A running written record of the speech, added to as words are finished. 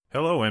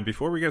Hello, and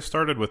before we get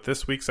started with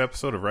this week's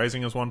episode of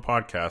Rising as One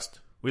podcast,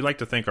 we'd like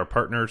to thank our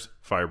partners,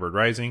 Firebird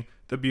Rising,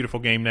 the Beautiful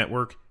Game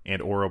Network,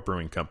 and Oro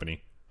Brewing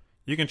Company.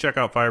 You can check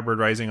out Firebird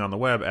Rising on the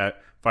web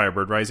at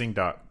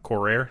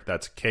firebirdrising.corair,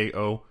 that's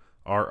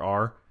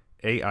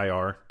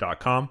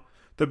KORRAIR.com,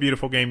 the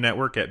Beautiful Game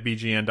Network at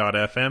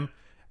bgn.fm,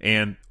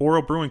 and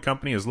Oro Brewing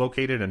Company is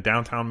located in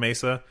downtown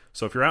Mesa,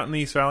 so if you're out in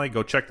the East Valley,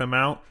 go check them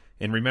out,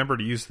 and remember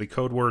to use the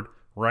code word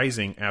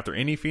RISING after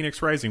any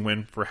Phoenix Rising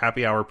win for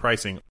happy hour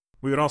pricing.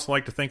 We would also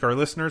like to thank our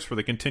listeners for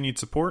the continued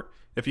support.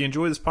 If you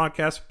enjoy this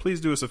podcast,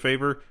 please do us a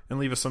favor and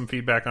leave us some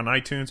feedback on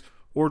iTunes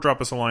or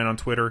drop us a line on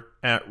Twitter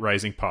at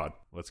RisingPod.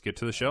 Let's get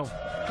to the show.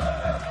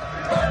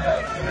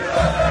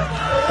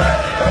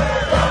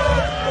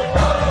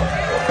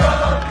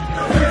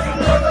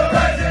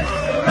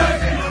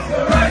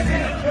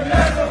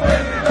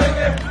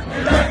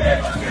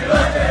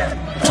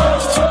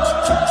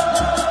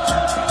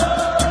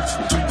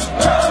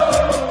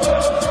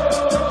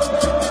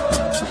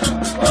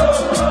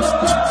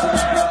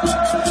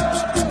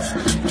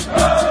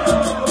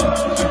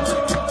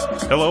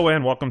 Hello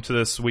and welcome to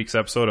this week's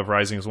episode of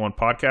Rising as One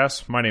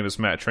podcast. My name is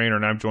Matt Trainer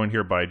and I'm joined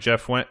here by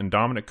Jeff Went and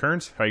Dominic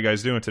Kearns. How you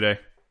guys doing today?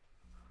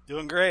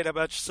 Doing great. How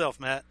about yourself,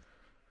 Matt?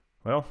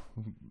 Well,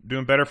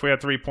 doing better if we had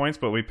 3 points,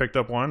 but we picked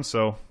up one,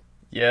 so...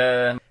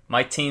 Yeah,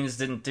 my teams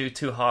didn't do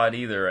too hot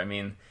either. I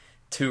mean,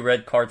 2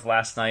 red cards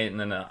last night, and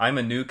then I'm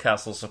a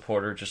Newcastle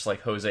supporter just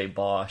like Jose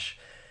Bosch.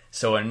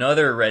 So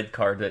another red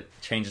card that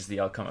changes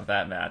the outcome of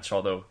that match,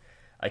 although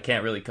I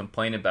can't really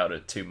complain about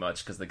it too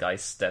much because the guy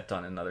stepped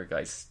on another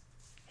guy's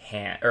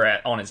hand or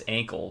on his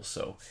ankle.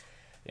 So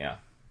yeah,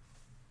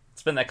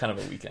 it's been that kind of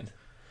a weekend.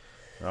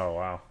 Oh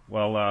wow.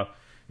 Well,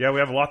 yeah, we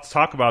have a lot to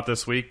talk about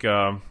this week.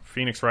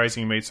 Phoenix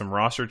Rising made some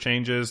roster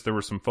changes. There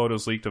were some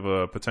photos leaked of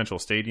a potential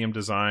stadium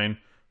design,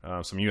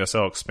 some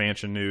USL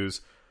expansion news.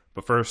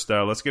 But first,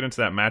 let's get into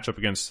that matchup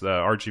against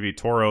RGV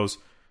Toros.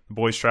 The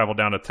boys traveled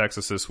down to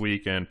Texas this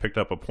week and picked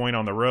up a point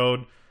on the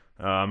road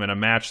in a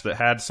match that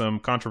had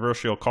some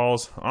controversial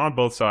calls on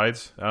both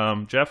sides.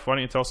 Jeff, why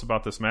don't you tell us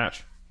about this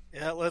match?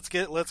 Yeah, let's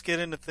get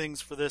into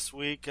things for this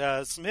week.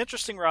 Some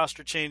interesting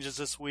roster changes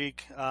this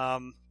week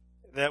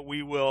that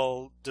we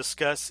will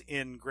discuss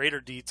in greater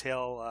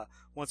detail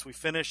once we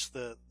finish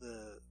the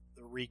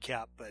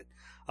recap. But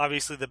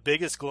obviously, the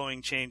biggest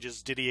glowing change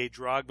is Didier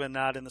Drogba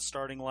not in the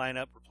starting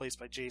lineup, replaced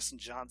by Jason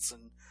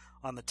Johnson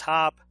on the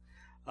top.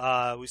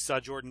 We saw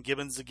Jordan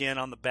Gibbons again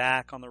on the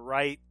back on the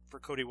right for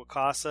Cody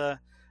Wakasa.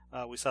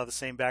 We saw the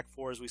same back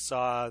four as we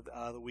saw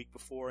the week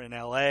before in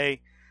LA.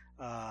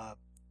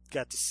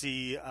 Got to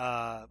see,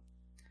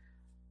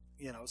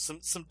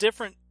 some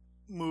different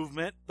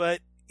movement,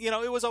 but,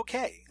 it was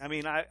okay. I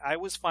mean, I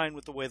was fine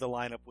with the way the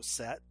lineup was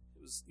set.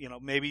 It was,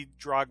 maybe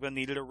Drogba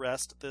needed a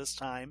rest at this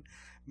time.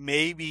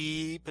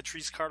 Maybe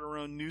Patrice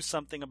Carteron knew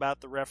something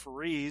about the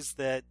referees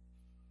that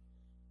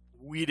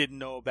we didn't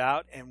know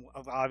about, and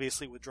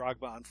obviously with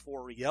Drogba on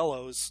 4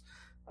 yellows,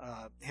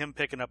 him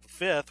picking up a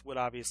 5th would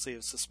obviously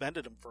have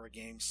suspended him for a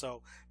game,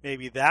 so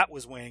maybe that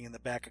was weighing in the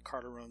back of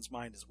Carteron's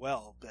mind as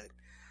well,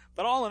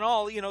 But all in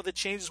all, the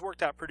changes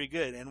worked out pretty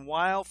good. And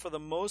while for the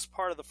most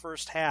part of the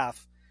first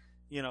half,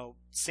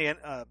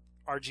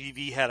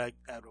 RGV had a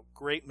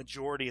great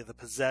majority of the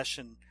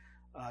possession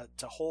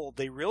to hold,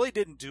 they really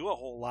didn't do a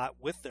whole lot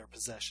with their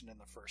possession in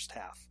the first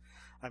half.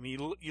 I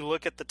mean, you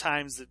look at the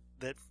times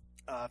that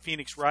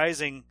Phoenix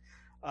Rising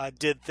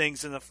did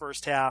things in the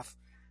first half,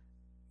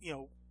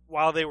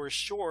 while they were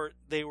short,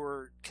 they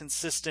were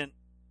consistent,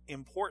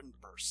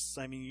 important bursts.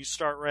 I mean, you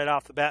start right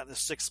off the bat in the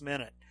 6th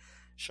minute.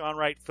 Sean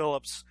Wright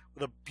Phillips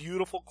with a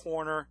beautiful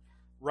corner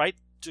right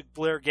to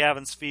Blair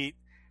Gavin's feet.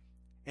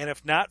 And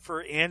if not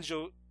for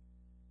Angoita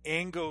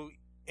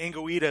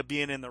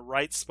being in the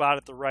right spot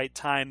at the right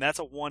time, that's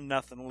a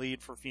 1-0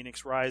 lead for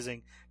Phoenix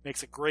Rising.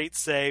 Makes a great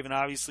save, and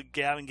obviously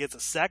Gavin gets a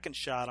second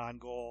shot on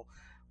goal,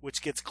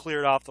 which gets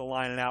cleared off the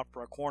line and out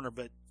for a corner.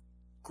 But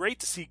great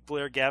to see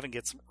Blair Gavin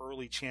get some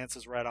early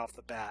chances right off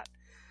the bat.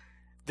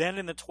 Then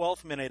in the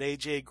 12th minute,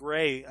 A.J.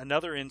 Gray,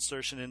 another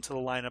insertion into the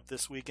lineup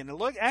this week, and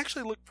it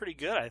actually looked pretty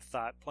good, I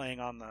thought,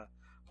 playing on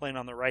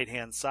the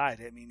right-hand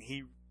side. I mean,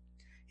 he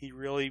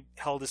really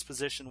held his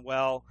position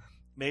well,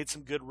 made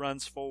some good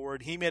runs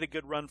forward. He made a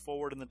good run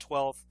forward in the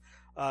 12th,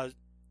 and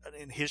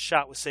his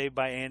shot was saved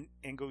by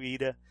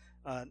Angoita.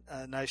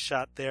 A nice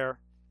shot there.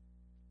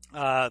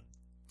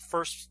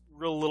 First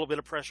real little bit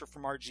of pressure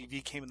from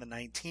RGV came in the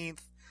 19th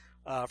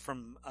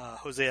from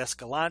Jose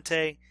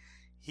Escalante.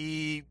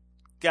 He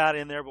got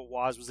in there, but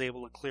Waz was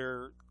able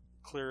to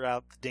clear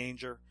out the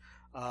danger.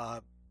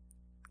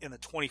 In the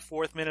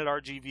 24th minute,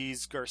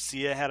 RGV's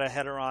Garcia had a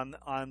header on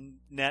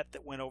net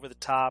that went over the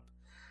top.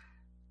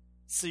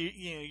 So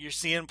you're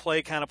seeing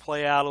play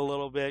out a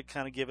little bit,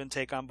 kind of give and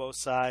take on both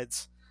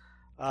sides.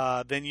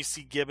 Then you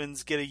see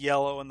Gibbons get a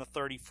yellow in the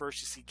 31st.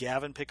 You see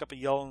Gavin pick up a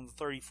yellow in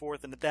the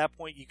 34th, and at that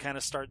point you kind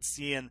of start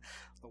seeing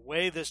the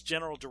way this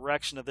general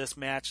direction of this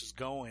match is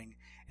going,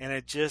 and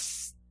it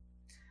just,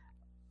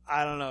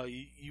 I don't know.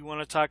 You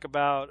want to talk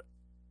about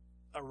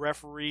a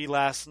referee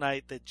last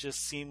night that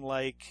just seemed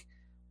like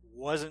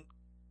wasn't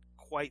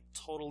quite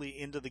totally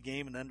into the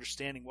game and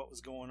understanding what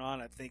was going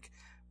on, I think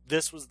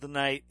this was the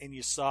night, and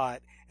you saw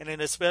it. And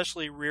it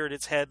especially reared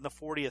its head in the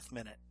 40th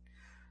minute.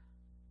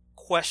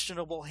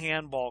 Questionable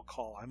handball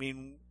call. I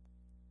mean,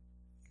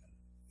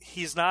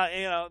 he's not,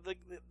 the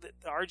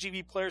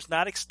RGV player's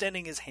not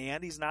extending his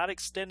hand. He's not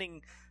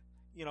extending,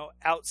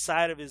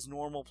 outside of his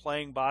normal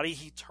playing body.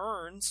 He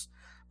turns,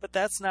 but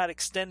that's not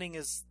extending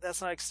his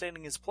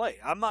play.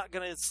 I'm not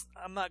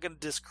gonna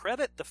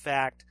discredit the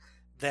fact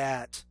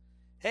that,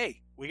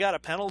 hey, we got a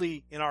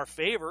penalty in our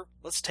favor.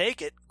 Let's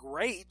take it.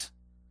 Great.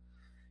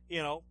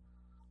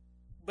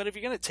 But if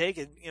you're going to take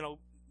it,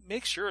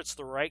 make sure it's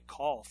the right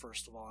call,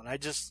 first of all. And I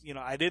just,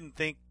 I didn't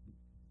think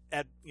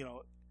it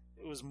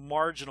was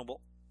marginal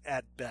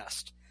at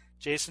best.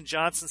 Jason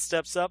Johnson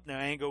steps up. Now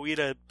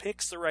Anguita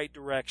picks the right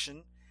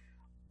direction,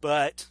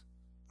 but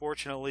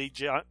fortunately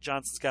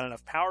Johnson's got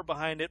enough power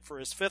behind it for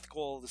his 5th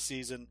goal of the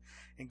season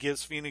and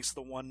gives Phoenix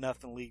the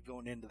 1-0 lead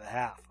going into the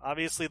half.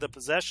 Obviously the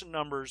possession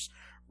numbers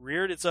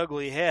reared its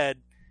ugly head,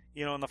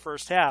 in the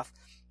first half.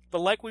 But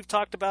like we've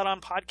talked about on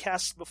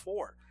podcasts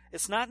before,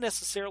 it's not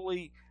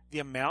necessarily the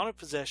amount of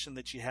possession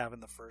that you have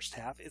in the first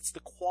half. It's the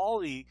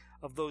quality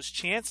of those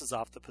chances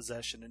off the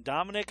possession. And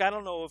Dominic, I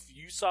don't know if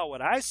you saw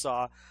what I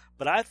saw,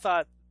 but I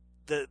thought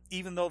that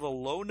even though the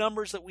low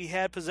numbers that we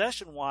had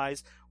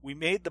possession-wise, we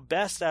made the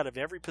best out of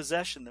every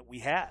possession that we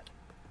had.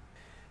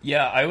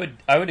 Yeah, I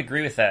would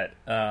agree with that.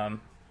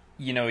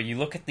 You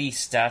look at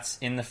these stats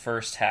in the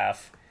first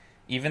half,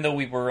 even though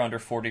we were under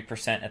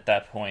 40% at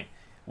that point,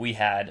 we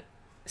had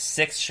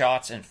 6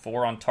 shots and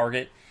 4 on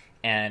target,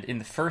 and in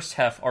the first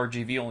half,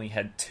 RGV only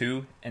had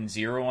 2 and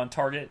 0 on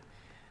target.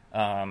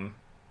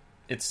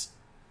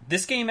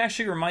 This game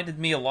actually reminded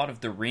me a lot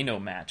of the Reno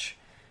match,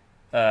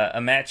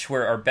 a match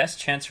where our best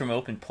chance from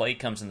open play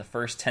comes in the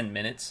first 10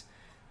 minutes,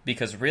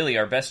 because really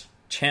our best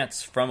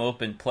chance from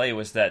open play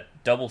was that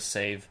double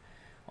save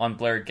on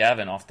Blair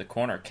Gavin off the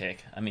corner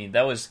kick. I mean,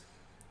 that was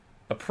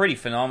a pretty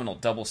phenomenal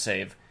double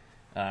save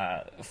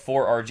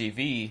for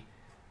RGV,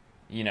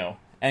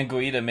 and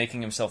Guida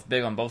making himself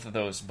big on both of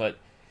those. But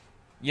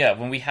yeah,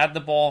 when we had the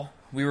ball,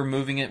 we were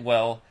moving it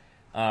well.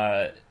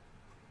 And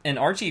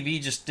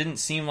RGV just didn't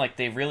seem like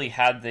they really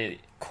had the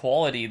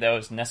quality that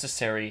was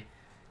necessary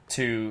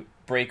to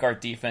break our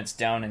defense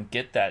down and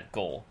get that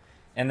goal.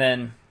 And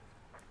then,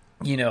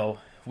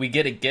 we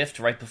get a gift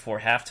right before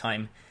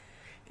halftime.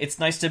 It's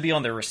nice to be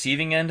on the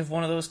receiving end of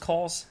one of those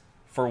calls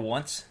for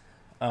once.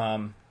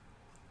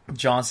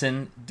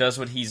 Johnson does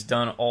what he's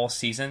done all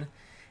season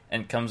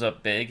and comes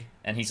up big,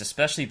 and he's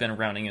especially been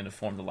rounding into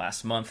form the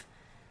last month.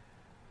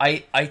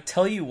 I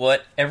tell you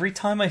what, every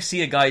time I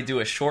see a guy do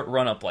a short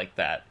run-up like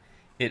that,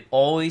 it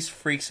always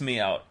freaks me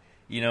out.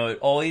 It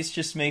always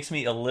just makes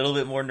me a little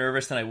bit more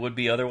nervous than I would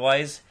be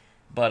otherwise.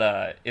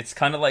 But it's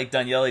kind of like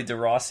Daniele De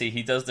Rossi.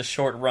 He does the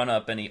short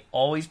run-up, and he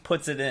always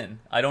puts it in.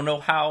 I don't know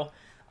how,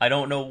 I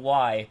don't know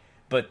why,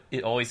 but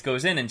it always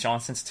goes in, and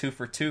Johnson's 2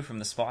 for 2 from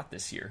the spot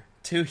this year.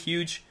 2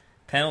 huge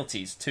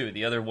penalties, too.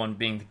 The other one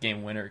being the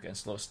game winner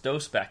against Los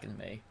Dos back in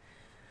May.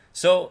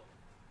 So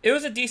it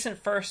was a decent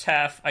first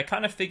half. I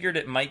kind of figured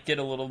it might get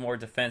a little more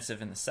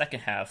defensive in the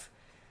second half,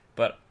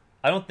 but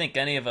I don't think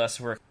any of us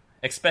were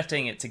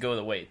expecting it to go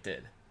the way it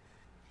did.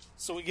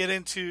 So we get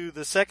into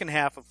the second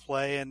half of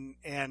play,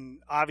 and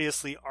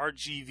obviously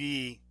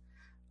RGV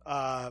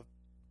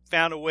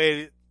found a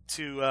way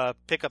to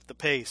pick up the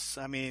pace.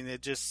 I mean,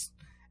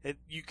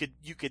 you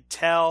could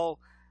tell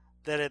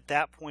that at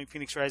that point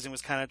Phoenix Rising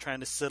was kind of trying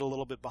to sit a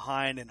little bit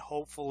behind and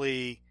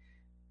hopefully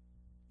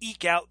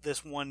eke out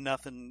this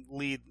 1-0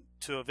 lead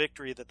to a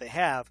victory that they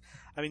have.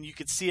 I mean, you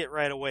could see it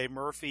right away.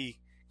 Murphy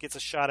gets a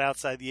shot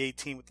outside the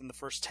 18 within the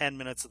first 10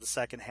 minutes of the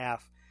second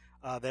half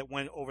that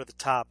went over the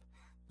top.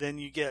 Then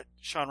you get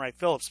Sean Wright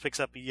Phillips picks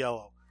up a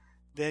yellow.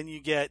 Then you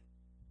get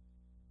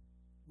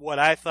what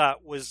I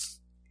thought was,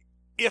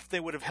 if they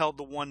would have held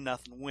the 1-0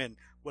 win,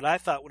 what I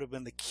thought would have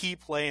been the key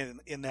play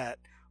in the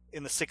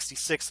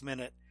 66th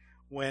minute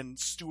when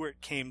Stewart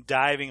came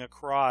diving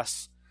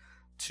across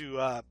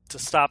to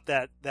stop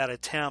that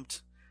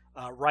attempt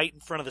right in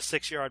front of the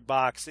 6-yard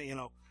box.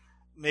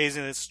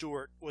 Amazing that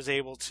Stewart was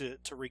able to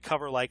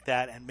recover like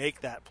that and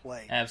make that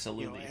play.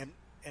 Absolutely.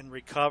 And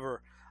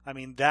recover. I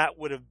mean, that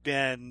would have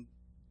been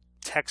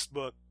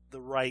textbook the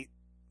right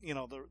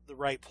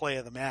play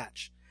of the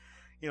match.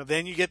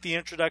 Then you get the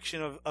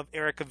introduction of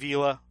Eric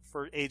Avila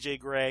for AJ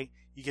Gray.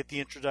 You get the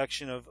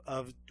introduction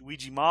of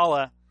Luigi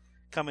Mala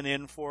coming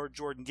in for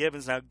Jordan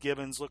Gibbons. Now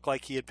Gibbons looked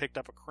like he had picked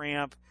up a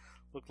cramp,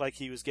 looked like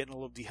he was getting a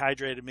little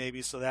dehydrated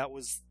maybe, so that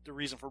was the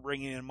reason for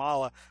bringing in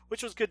Mala,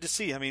 which was good to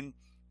see. I mean,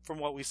 from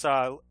what we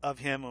saw of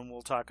him, and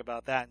we'll talk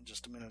about that in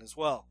just a minute as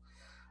well.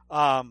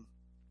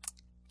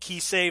 Key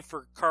save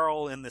for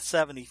Carl in the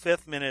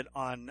 75th minute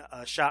on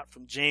a shot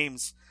from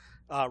James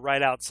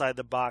right outside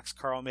the box.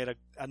 Carl made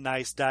a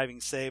nice diving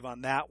save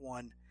on that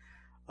one.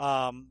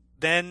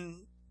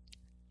 Then,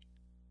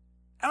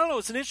 I don't know,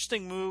 it's an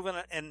interesting move,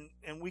 and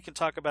we can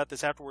talk about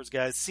this afterwards,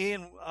 guys.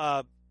 Seeing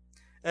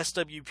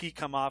SWP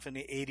come off in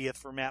the 80th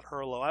for Matt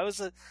Herlo, it was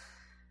a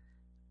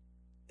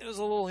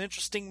little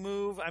interesting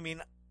move. I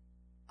mean,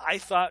 I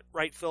thought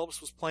Wright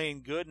Phillips was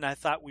playing good, and I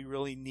thought we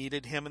really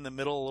needed him in the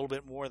middle a little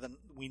bit more than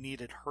we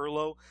needed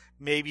Herlo.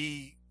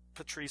 Maybe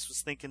Patrice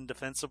was thinking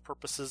defensive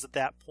purposes at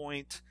that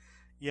point.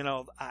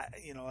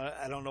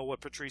 I don't know what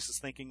Patrice's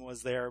thinking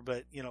was there,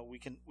 but we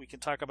can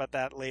talk about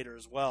that later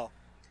as well.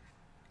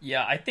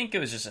 Yeah, I think it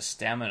was just a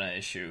stamina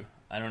issue.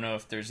 I don't know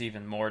if there's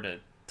even more to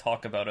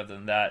talk about other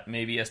than that.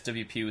 Maybe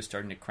SWP was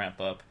starting to cramp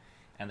up,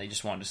 and they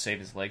just wanted to save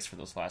his legs for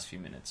those last few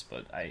minutes.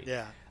 But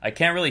I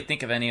can't really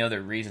think of any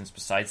other reasons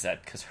besides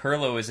that, because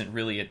Herlo isn't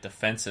really a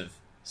defensive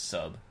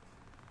sub.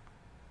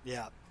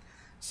 Yeah.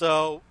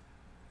 So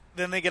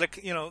then they get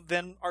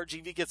then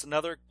RGV gets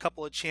another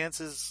couple of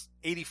chances.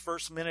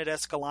 81st minute,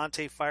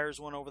 Escalante fires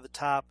one over the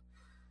top.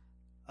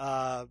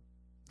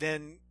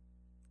 Then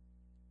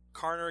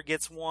Carner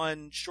gets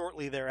one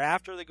shortly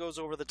thereafter that goes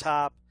over the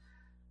top.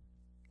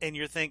 And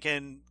you're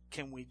thinking,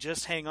 can we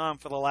just hang on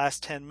for the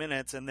last 10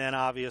 minutes? And then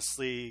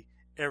obviously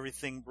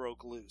everything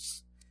broke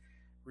loose.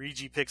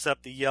 Rigi picks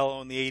up the yellow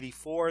in the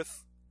 84th.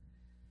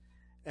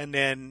 And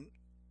then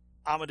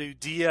Amadou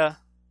Dia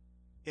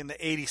in the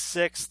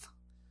 86th.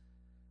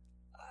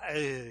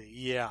 I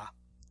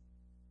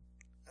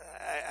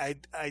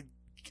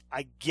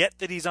get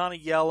that he's on a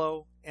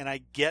yellow, and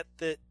I get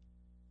that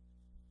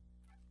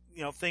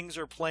things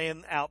are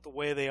playing out the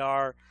way they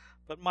are.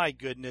 But my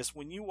goodness,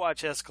 when you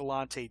watch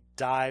Escalante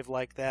dive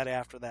like that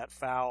after that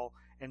foul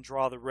and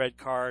draw the red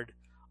card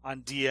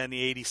on Dia in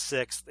the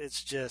 86th,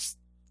 it's just,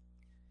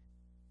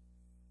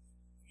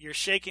 you're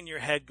shaking your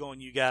head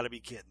going, you got to be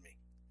kidding me.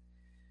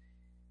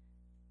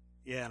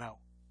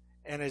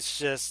 And it's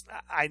just,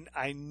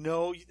 I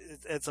know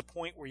it's a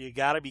point where you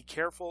got to be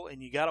careful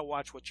and you got to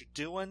watch what you're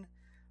doing,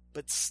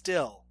 but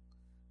still,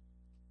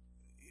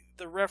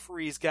 the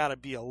referee's got to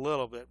be a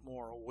little bit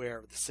more aware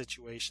of the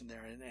situation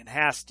there and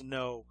has to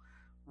know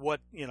what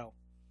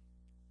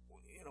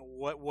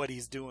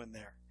he's doing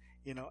there,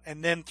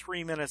 and then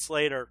 3 minutes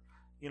later,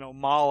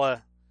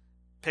 Mala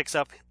picks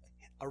up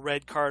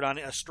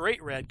a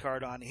straight red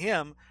card on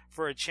him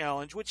for a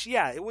challenge, which,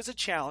 it was a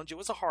challenge. It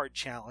was a hard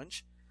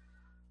challenge.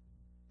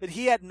 But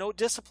he had no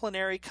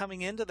disciplinary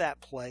coming into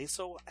that play,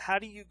 so how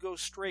do you go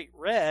straight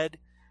red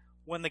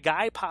when the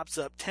guy pops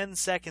up 10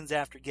 seconds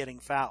after getting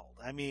fouled?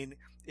 I mean,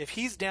 if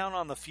he's down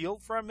on the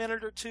field for a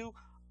minute or two,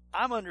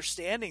 I'm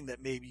understanding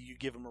that maybe you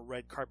give him a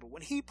red card. But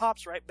when he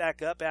pops right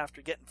back up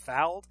after getting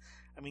fouled,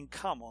 I mean,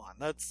 come on.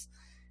 That's,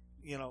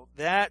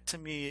 that to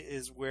me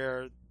is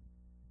where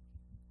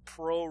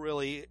Pro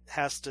really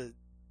has to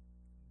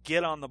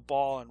get on the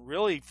ball and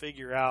really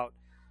figure out,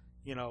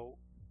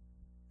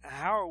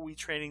 how are we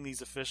training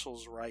these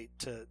officials right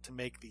to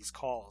make these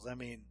calls? I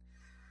mean,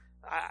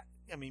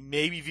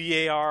 maybe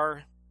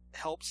VAR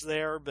helps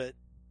there, but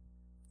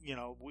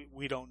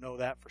we don't know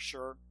that for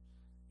sure.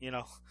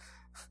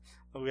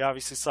 We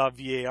obviously saw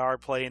VAR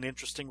play an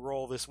interesting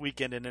role this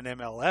weekend in an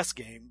MLS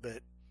game, but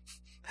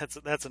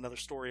that's another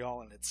story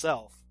all in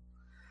itself.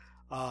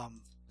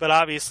 But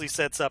obviously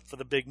sets up for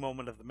the big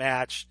moment of the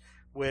match,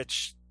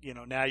 which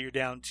now you're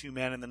down 2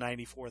 men in the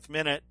 94th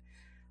minute.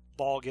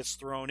 Ball gets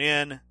thrown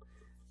in.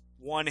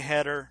 One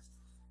header,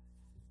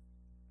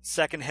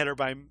 second header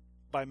by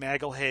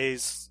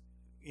Magalhaes.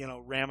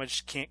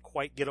 Ramage can't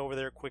quite get over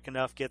there quick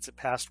enough, gets it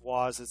past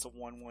Waz. It's a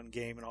 1-1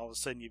 game, and all of a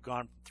sudden you've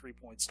gone from 3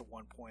 points to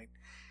 1 point.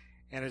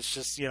 And it's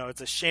just,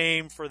 it's a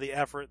shame for the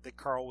effort that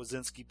Carl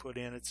Wazinski put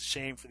in. It's a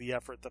shame for the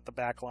effort that the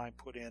back line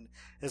put in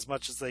as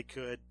much as they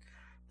could.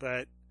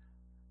 But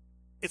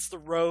it's the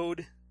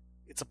road.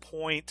 It's a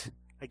point.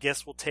 I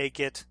guess we'll take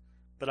it.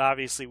 But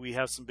obviously we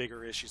have some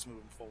bigger issues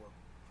moving forward.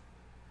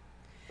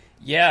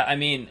 Yeah, I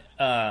mean,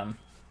 I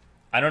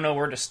don't know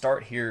where to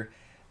start here.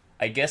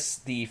 I guess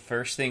the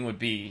first thing would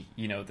be,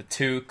 the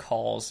two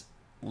calls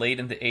late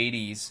in the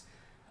 80s.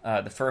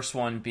 The first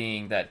one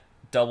being that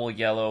double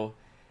yellow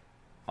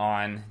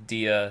on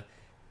Dia.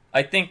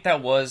 I think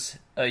that was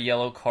a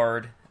yellow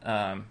card.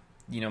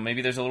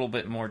 Maybe there's a little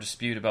bit more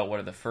dispute about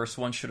whether the first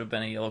one should have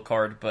been a yellow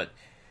card, but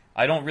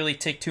I don't really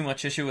take too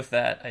much issue with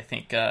that. I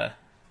think, it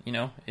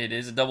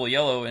is a double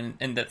yellow,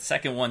 and that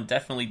second one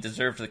definitely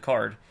deserved the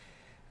card.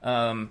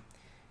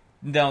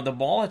 Now, the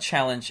Mala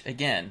challenge,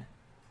 again,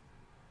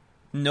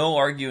 no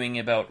arguing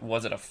about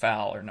was it a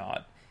foul or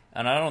not.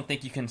 And I don't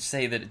think you can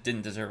say that it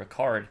didn't deserve a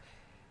card.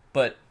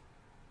 But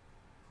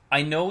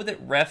I know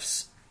that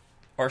refs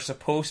are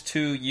supposed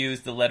to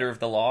use the letter of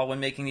the law when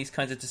making these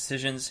kinds of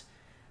decisions.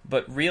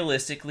 But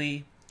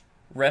realistically,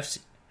 refs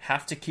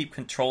have to keep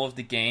control of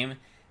the game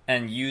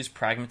and use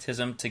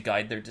pragmatism to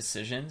guide their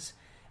decisions.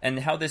 And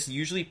how this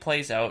usually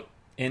plays out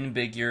in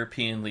big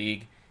European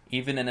league,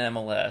 even in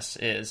MLS,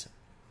 is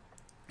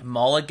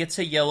Mala gets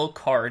a yellow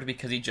card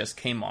because he just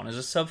came on as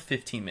a sub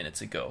 15 minutes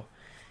ago.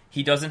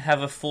 He doesn't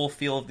have a full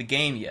feel of the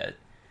game yet.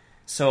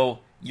 So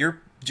you're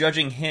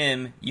judging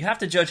him, you have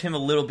to judge him a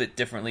little bit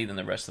differently than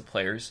the rest of the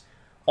players.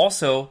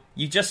 Also,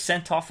 you just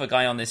sent off a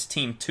guy on this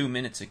team 2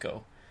 minutes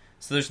ago.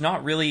 So there's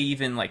not really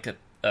even like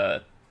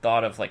a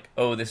thought of like,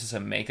 oh, this is a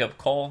makeup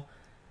call.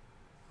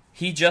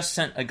 He just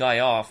sent a guy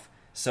off,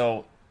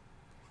 so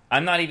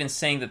I'm not even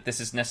saying that this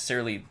is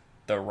necessarily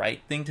the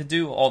right thing to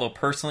do, although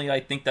personally I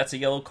think that's a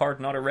yellow card,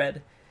 not a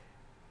red.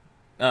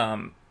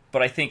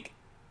 But I think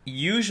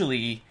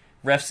usually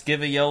refs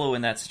give a yellow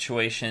in that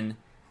situation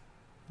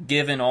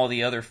given all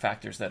the other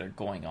factors that are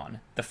going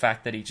on. The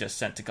fact that he just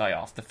sent a guy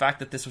off. The fact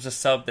that this was a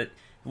sub that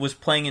was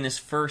playing in his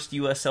first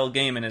USL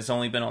game and has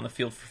only been on the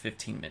field for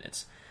 15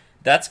 minutes.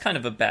 That's kind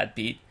of a bad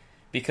beat,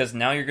 because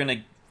now you're going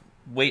to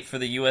wait for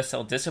the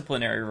USL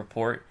disciplinary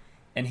report,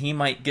 and he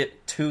might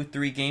get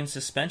 2-3 game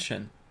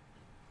suspension.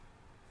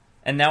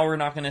 And now we're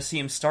not going to see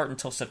him start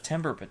until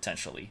September,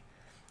 potentially.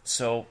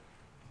 So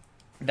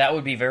that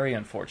would be very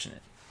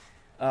unfortunate.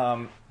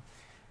 And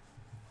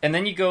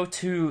then you go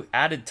to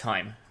added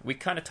time. We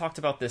kind of talked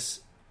about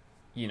this,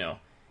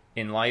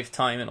 in live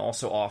time and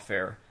also off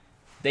air.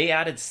 They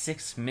added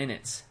 6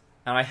 minutes.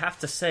 And I have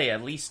to say,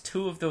 at least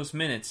 2 of those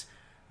minutes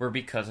were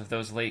because of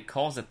those late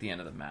calls at the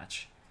end of the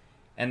match.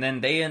 And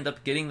then they end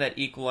up getting that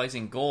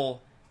equalizing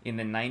goal in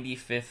the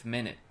 95th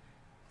minute.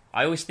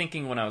 I was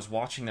thinking when I was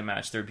watching the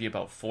match there'd be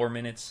about 4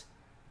 minutes,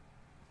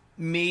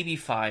 maybe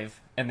 5,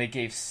 and they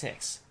gave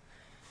 6.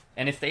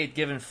 And if they had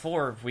given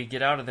 4, we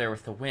get out of there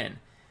with a win.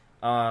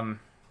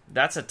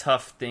 That's a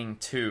tough thing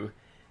too,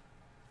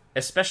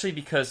 especially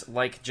because,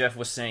 like Jeff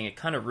was saying, it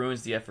kind of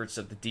ruins the efforts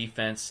of the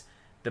defense,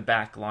 the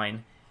back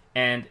line.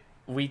 And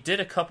we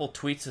did a couple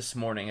tweets this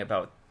morning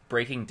about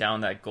breaking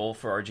down that goal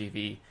for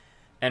RGV,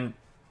 and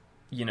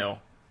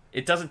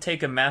it doesn't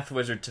take a math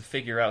wizard to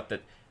figure out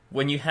that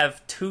when you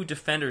have 2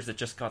 defenders that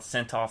just got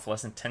sent off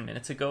less than 10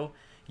 minutes ago,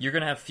 you're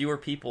going to have fewer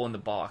people in the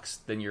box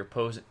than your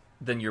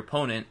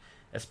opponent,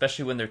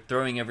 especially when they're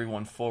throwing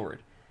everyone forward.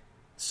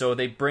 So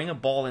they bring a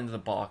ball into the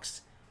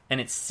box, and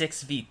it's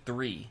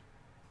 6v3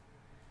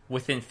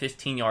 within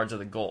 15 yards of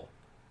the goal.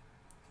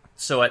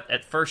 So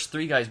at first,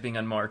 3 guys being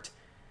unmarked,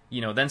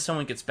 then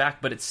someone gets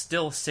back, but it's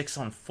still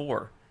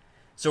 6-on-4.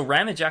 So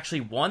Ramage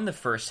actually won the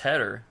first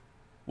header,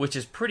 which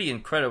is pretty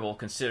incredible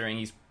considering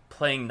he's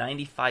playing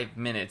 95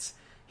 minutes.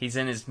 He's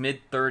in his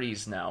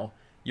mid-30s now.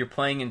 You're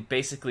playing in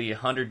basically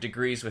 100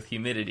 degrees with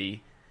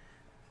humidity.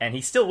 And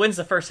he still wins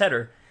the first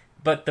header,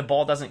 but the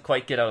ball doesn't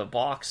quite get out of the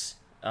box.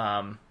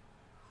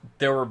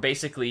 There were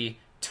basically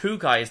 2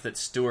 guys that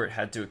Stewart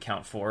had to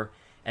account for,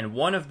 and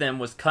one of them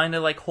was kind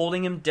of like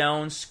holding him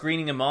down,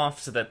 screening him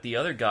off so that the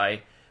other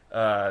guy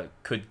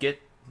could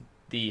get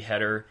the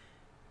header.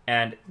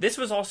 And this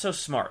was also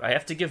smart. I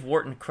have to give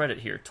Wharton credit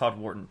here, Todd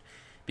Wharton,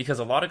 because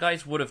a lot of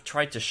guys would have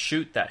tried to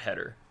shoot that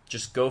header,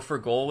 just go for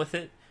goal with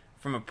it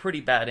from a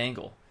pretty bad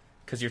angle,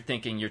 because you're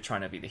thinking you're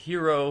trying to be the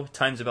hero,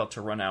 time's about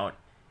to run out.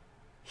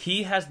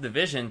 He has the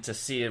vision to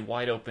see a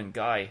wide open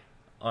guy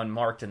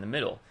unmarked in the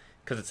middle,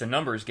 because it's a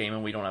numbers game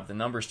and we don't have the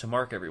numbers to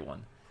mark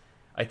everyone.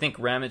 I think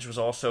Ramage was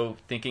also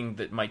thinking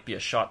that might be a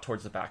shot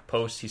towards the back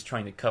post. He's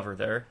trying to cover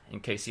there in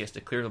case he has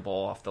to clear the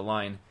ball off the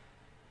line.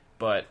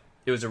 But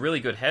it was a really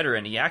good header,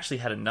 and he actually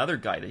had another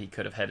guy that he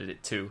could have headed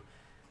it to,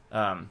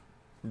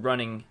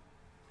 running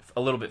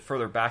a little bit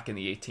further back in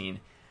the 18.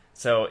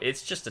 So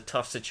it's just a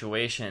tough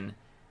situation,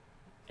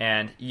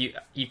 and you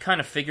kind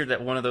of figured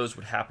that one of those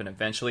would happen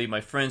eventually.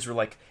 My friends were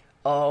like,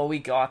 "Oh, we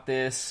got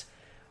this."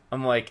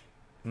 I'm like,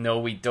 "No,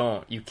 we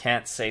don't. You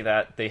can't say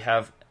that. They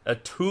have a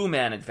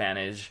 2-man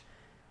advantage.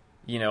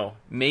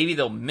 Maybe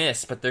they'll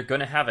miss, but they're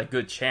going to have a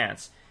good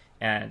chance."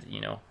 And,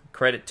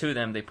 credit to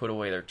them, they put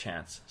away their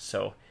chance.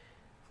 So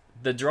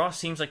the draw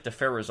seems like the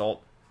fair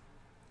result,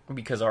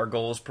 because our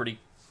goal is pretty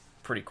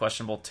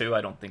questionable too.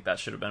 I don't think that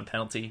should have been a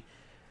penalty,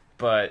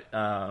 but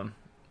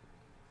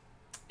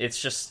it's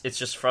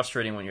just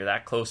frustrating when you're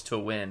that close to a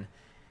win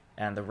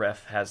and the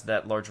ref has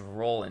that large of a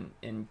role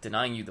in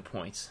denying you the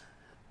points.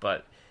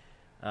 But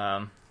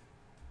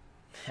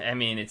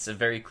it's a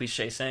very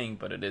cliche saying,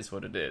 but it is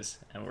what it is,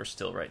 and we're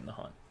still right in the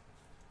hunt.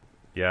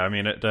 Yeah,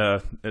 it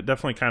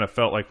definitely kind of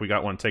felt like we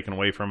got one taken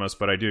away from us,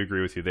 but I do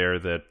agree with you there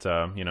that,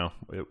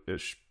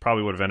 it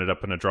probably would have ended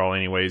up in a draw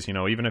anyways.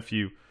 Even if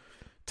you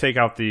take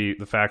out the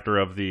factor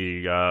of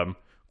the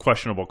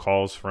questionable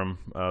calls from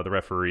the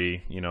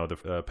referee,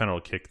 the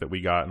penalty kick that we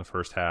got in the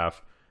first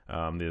half,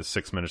 the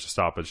 6 minutes of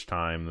stoppage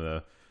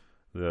time,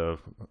 the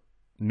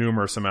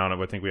numerous amount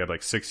of, I think we had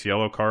like 6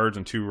 yellow cards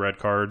and 2 red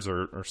cards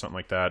or something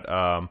like that,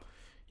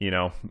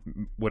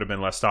 would have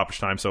been less stoppage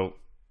time. So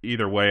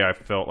either way, I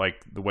felt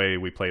like the way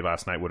we played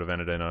last night would have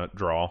ended in a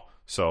draw.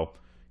 So,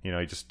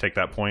 you just take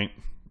that point,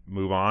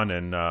 move on,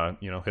 and,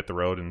 hit the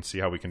road and see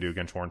how we can do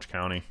against Orange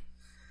County.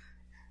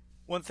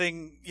 One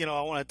thing,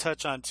 I want to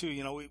touch on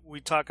too,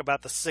 we talk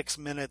about the 6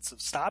 minutes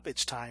of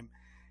stoppage time.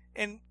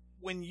 And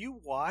when you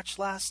watch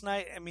last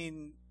night,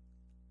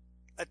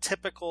 a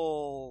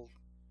typical,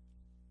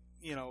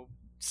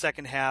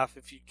 second half,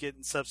 if you get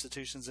in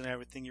substitutions and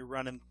everything, you're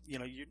running,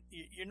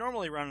 you're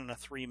normally running a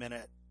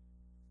 3-minute,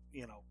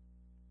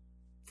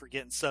 for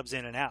getting subs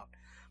in and out.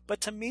 But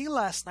to me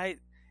last night,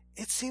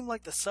 it seemed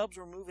like the subs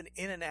were moving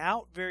in and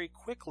out very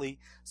quickly.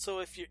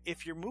 So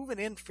if you're moving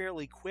in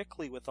fairly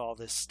quickly with all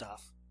this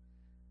stuff,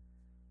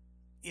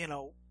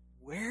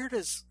 where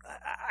does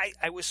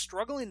I was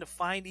struggling to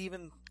find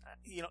even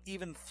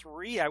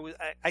 3.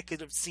 I could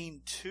have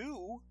seen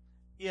 2,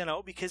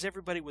 because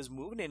everybody was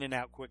moving in and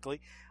out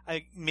quickly.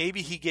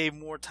 Maybe he gave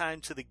more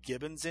time to the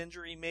Gibbons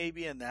injury,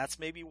 maybe, and that's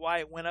maybe why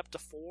it went up to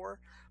 4.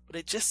 But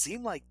it just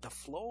seemed like the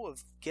flow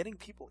of getting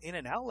people in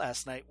and out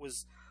last night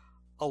was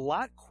a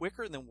lot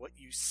quicker than what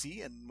you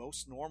see in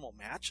most normal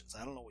matches.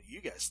 I don't know what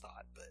you guys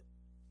thought, but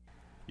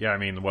yeah, I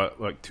mean,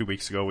 like 2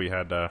 weeks ago we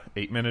had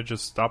 8 minutes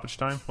of stoppage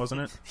time,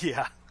 wasn't it?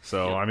 Yeah.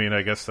 So yeah. I mean,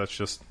 I guess that's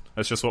just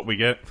what we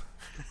get.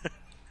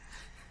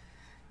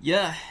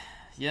 Yeah,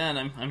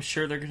 and I'm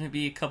sure there are going to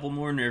be a couple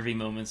more nervy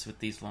moments with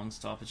these long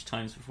stoppage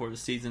times before the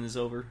season is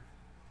over.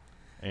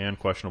 And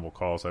questionable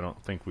calls. I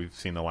don't think we've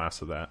seen the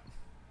last of that.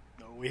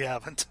 No, we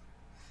haven't.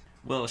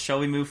 Well, shall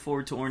we move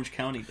forward to Orange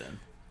County then?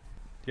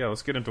 Yeah,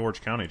 let's get into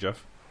Orange County,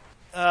 Jeff.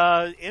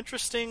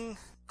 Interesting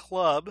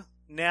club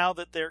now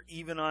that they're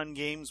even on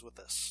games with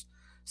us.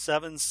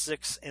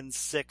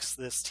 7-6-6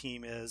 this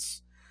team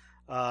is.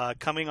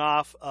 Coming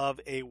off of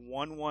a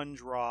 1-1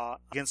 draw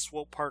against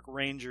Swope Park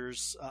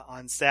Rangers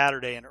on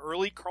Saturday. An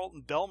early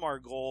Carlton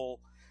Belmar goal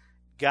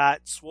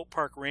got Swope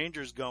Park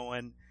Rangers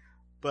going,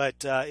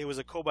 but it was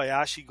a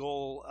Kobayashi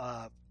goal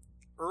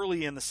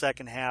early in the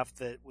second half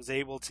that was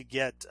able to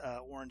get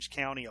Orange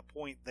County a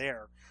point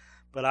there.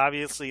 But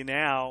obviously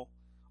now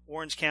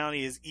Orange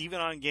County is even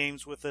on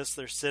games with us.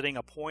 They're sitting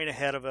a point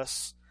ahead of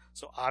us.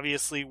 So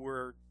obviously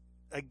we're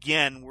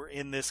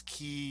in this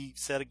key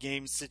set of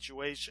games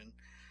situation.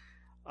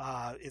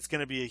 It's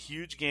going to be a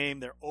huge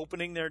game. They're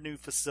opening their new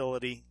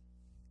facility,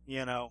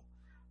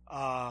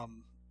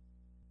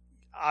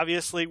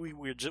 obviously we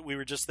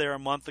were just there a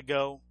month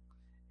ago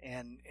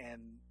and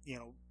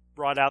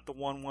brought out the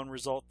 1-1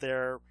 result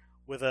there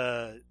with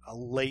a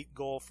late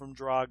goal from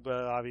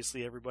Drogba.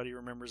 Obviously everybody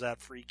remembers that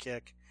free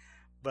kick,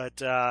 but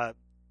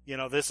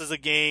this is a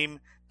game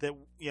that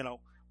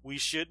we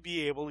should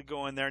be able to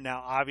go in there.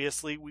 Now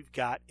obviously we've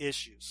got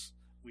issues.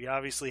 We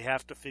obviously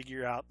have to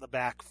figure out the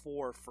back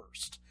 4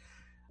 first.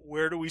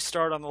 Where do we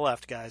start on the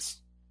left, guys?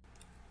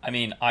 I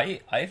mean, I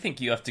think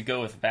you have to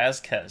go with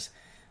Vasquez.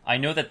 I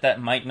know that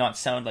might not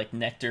sound like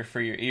nectar for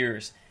your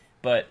ears,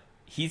 but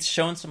he's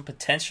shown some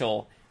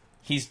potential.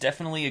 He's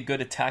definitely a good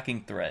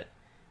attacking threat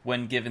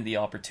when given the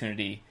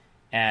opportunity.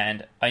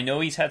 And I know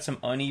he's had some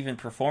uneven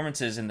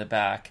performances in the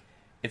back.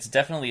 It's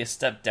definitely a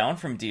step down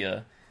from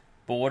Dia,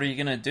 but what are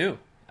you going to do?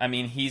 I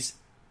mean,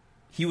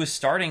 he was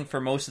starting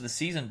for most of the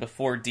season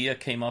before Dia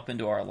came up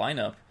into our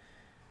lineup.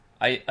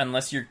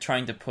 Unless you're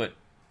trying to put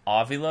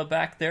Avila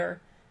back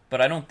there, but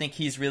I don't think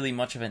he's really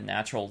much of a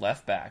natural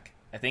left back.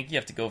 I think you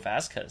have to go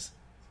Vasquez.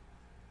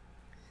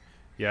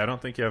 Yeah, I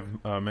don't think you have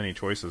many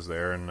choices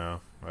there, and I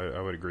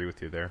would agree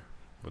with you there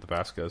with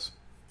Vasquez.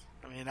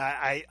 I mean,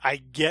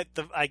 I get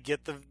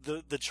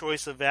the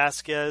choice of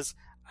Vasquez.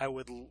 I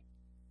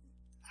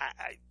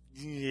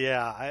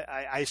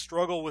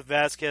struggle with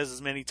Vasquez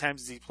as many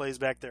times as he plays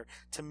back there.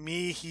 To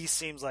me, he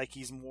seems like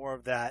he's more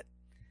of that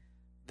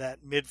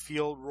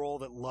midfield role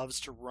that loves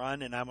to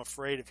run, and I'm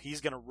afraid if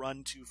he's going to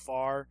run too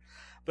far.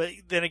 But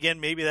then again,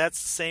 maybe that's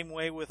the same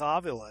way with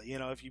Avila.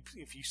 If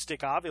you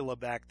stick Avila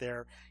back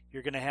there,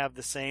 you're going to have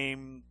the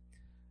same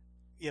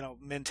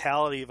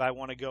mentality of I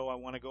want to go,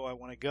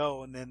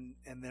 and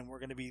then we're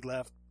going to be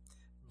left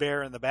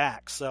bare in the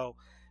back. So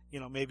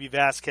maybe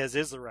Vasquez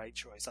is the right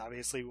choice.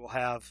 Obviously, we'll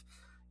have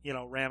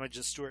Ramage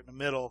and Stewart in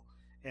the middle.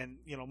 And,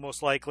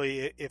 most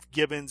likely if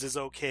Gibbons is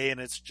okay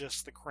and it's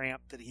just the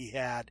cramp that he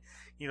had,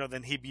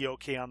 then he'd be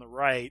okay on the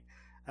right.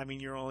 I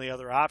mean, your only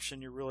other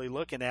option you're really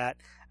looking at,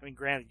 I mean,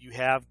 granted, you've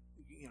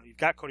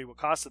got Cody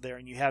Wakasa there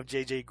and you have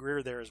JJ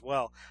Greer there as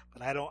well.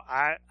 But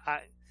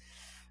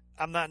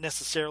I'm not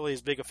necessarily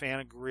as big a fan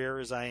of Greer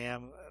as I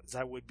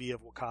would be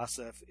of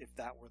Wakasa. If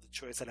that were the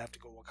choice, I'd have to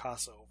go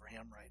Wakasa over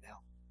him right now.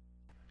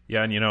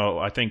 Yeah. And,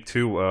 I think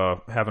too,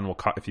 having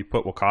if you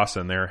put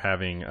Wakasa in there,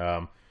 having,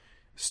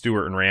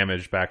 Stewart and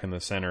Ramage back in the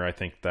center, I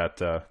think that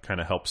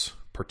kind of helps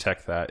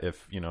protect that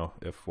if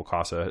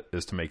Wakasa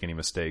is to make any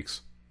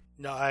mistakes.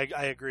 No, I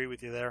agree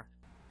with you there.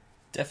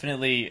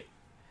 Definitely.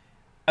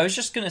 I was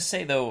just going to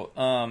say, though,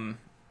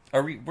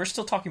 we're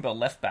still talking about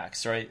left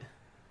backs, right?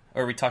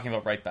 Or are we talking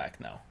about right back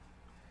now?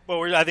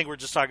 Well, I think we're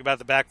just talking about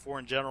the back 4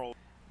 in general.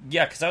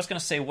 Yeah, because I was going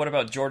to say, what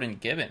about Jordan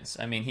Gibbons?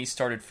 I mean, he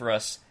started for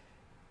us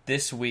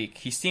this week.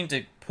 He seemed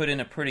to put in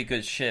a pretty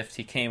good shift.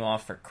 He came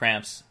off for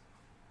cramps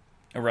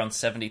around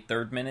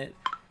 73rd minute.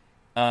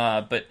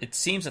 But it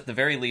seems at the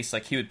very least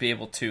like he would be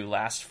able to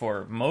last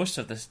for most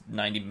of the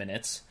 90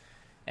 minutes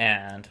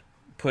and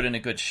put in a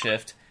good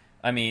shift.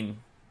 I mean,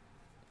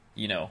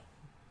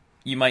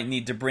 you might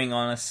need to bring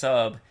on a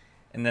sub,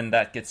 and then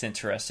that gets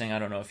interesting. I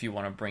don't know if you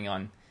want to bring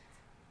on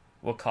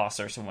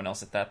Wakasa or someone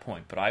else at that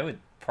point, but I would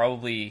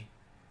probably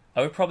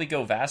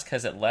go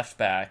Vasquez at left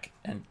back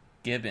and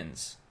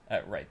Gibbons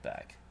at right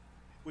back.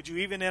 Would you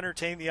even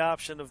entertain the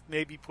option of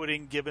maybe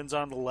putting Gibbons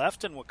on the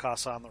left and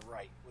Wakasa on the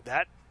right?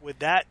 Would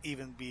that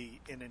even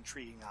be an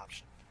intriguing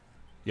option?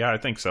 Yeah, I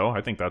think so.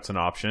 I think that's an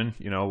option.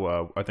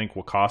 I think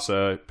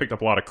Wakasa picked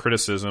up a lot of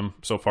criticism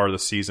so far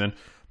this season,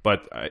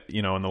 but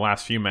in the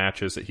last few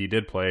matches that he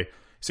did play, it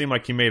seemed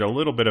like he made a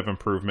little bit of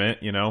improvement.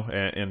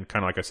 And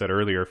kind of like I said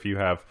earlier, if you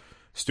have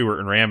Stewart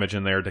and Ramage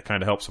in there to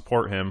kind of help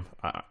support him,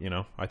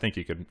 I think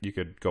you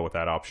could go with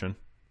that option.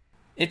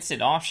 It's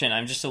an option.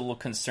 I'm just a little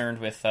concerned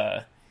with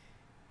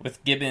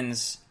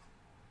Gibbons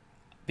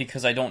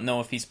because I don't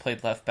know if he's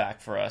played left back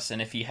for us,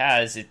 and if he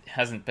has, it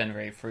hasn't been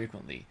very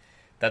frequently.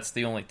 That's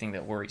the only thing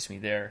that worries me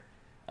there.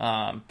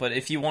 But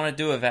if you want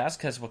to do a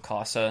Vasquez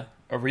Wakasa,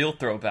 a real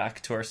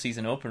throwback to our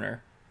season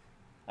opener,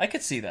 I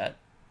could see that.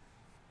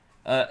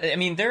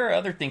 There are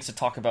other things to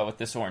talk about with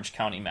this Orange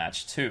County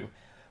match, too.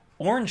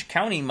 Orange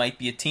County might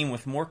be a team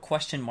with more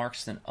question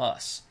marks than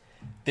us.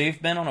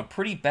 They've been on a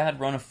pretty bad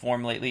run of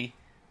form lately.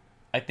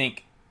 I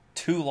think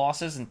 2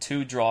 losses and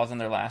 2 draws in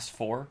their last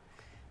 4.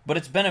 But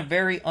it's been a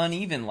very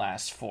uneven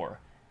last 4.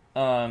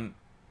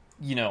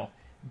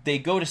 They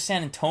go to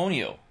San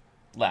Antonio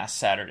last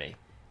Saturday,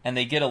 and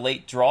they get a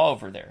late draw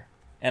over there.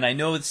 And I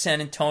know with San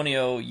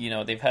Antonio,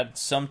 they've had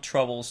some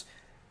troubles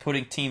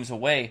putting teams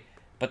away,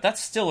 but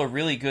that's still a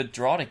really good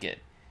draw to get.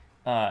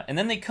 And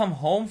then they come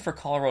home for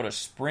Colorado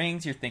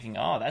Springs. You're thinking,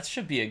 that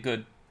should be a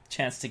good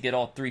chance to get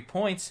all 3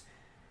 points.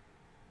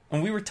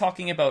 And we were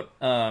talking about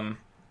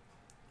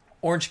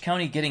Orange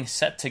County getting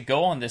set to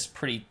go on this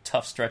pretty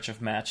tough stretch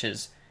of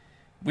matches.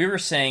 We were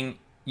saying,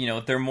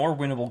 their more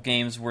winnable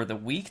games were the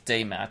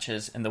weekday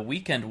matches, and the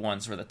weekend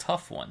ones were the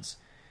tough ones.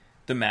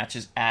 The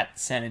matches at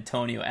San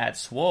Antonio, at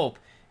Swope,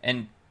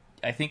 and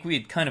I think we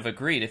had kind of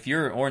agreed, if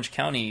you're an Orange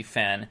County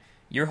fan,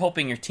 you're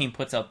hoping your team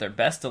puts out their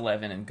best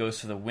 11 and goes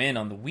for the win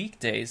on the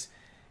weekdays,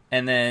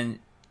 and then,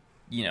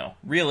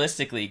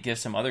 realistically give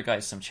some other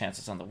guys some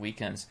chances on the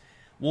weekends.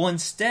 Well,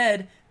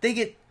 instead, they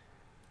get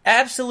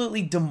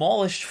absolutely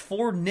demolished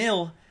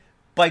 4-0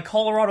 by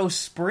Colorado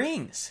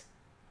Springs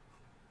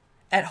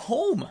at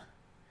home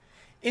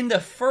in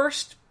the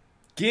first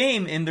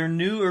game in their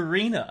new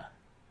arena.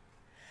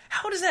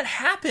 How does that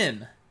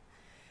happen?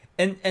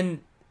 And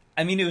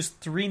it was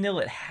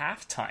 3-0 at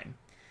halftime.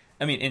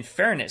 In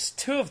fairness,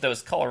 2 of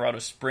those Colorado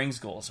Springs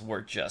goals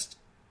were just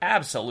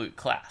absolute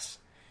class.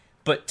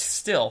 But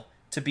still,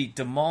 to be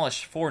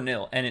demolished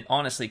 4-0, and it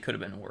honestly could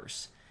have been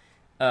worse.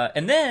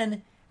 And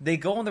then they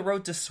go on the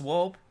road to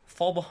Swope,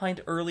 fall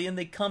behind early, and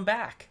they come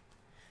back.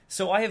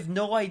 So I have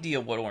no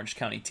idea what Orange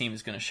County team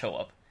is going to show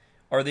up.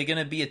 Are they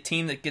going to be a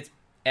team that gets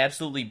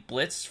absolutely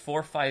blitzed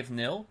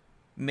 4-5-0?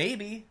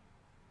 Maybe.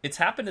 It's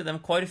happened to them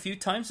quite a few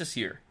times this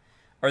year.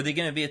 Are they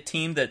going to be a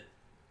team that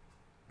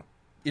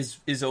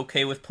is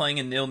okay with playing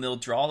a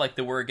 0-0 draw like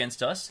they were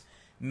against us?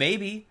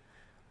 Maybe.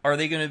 Are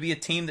they going to be a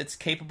team that's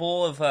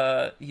capable of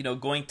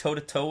going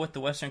toe-to-toe with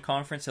the Western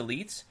Conference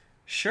elites?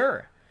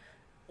 Sure.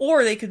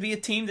 Or they could be a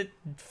team that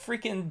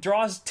freaking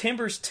draws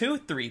Timbers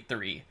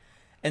 2-3-3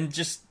 and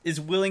just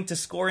is willing to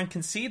score and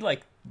concede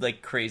like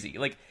crazy.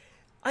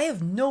 I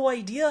have no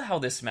idea how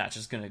this match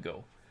is going to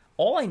go.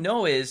 All I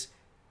know is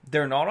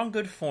they're not on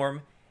good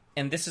form,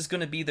 and this is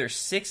going to be their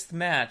 6th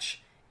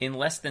match in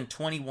less than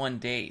 21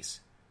 days.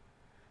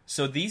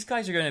 So these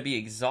guys are going to be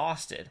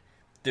exhausted.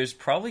 There's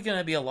probably going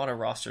to be a lot of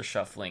roster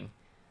shuffling.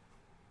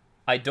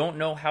 I don't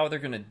know how they're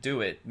going to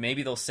do it.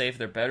 Maybe they'll save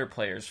their better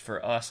players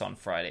for us on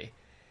Friday.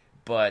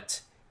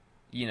 But,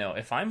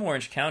 if I'm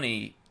Orange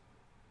County,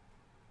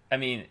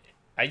 I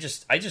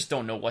just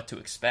don't know what to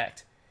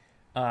expect.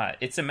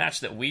 It's a match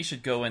that we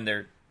should go in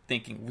there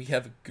thinking we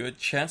have a good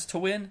chance to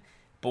win,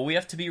 but we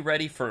have to be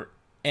ready for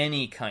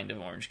any kind of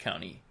Orange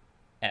County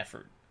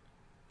effort.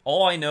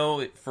 All I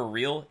know for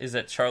real is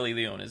that Charlie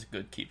Leon is a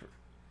good keeper.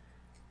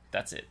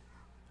 That's it.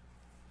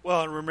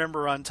 Well, and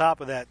remember on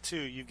top of that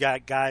too, you've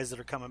got guys that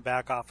are coming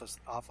back off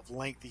of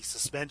lengthy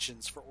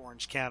suspensions for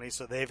Orange County,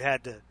 so they've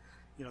had to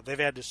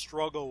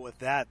struggle with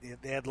that.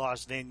 They had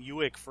lost Dan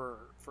Uick for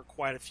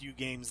quite a few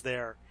games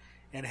there,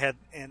 and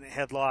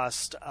had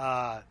lost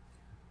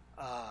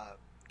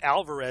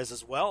Alvarez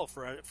as well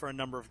for a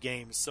number of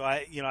games. So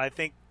I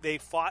think they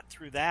fought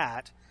through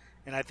that,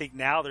 and I think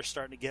now they're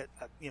starting to get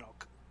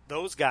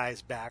those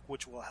guys back,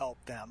 which will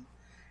help them.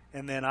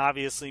 And then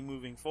obviously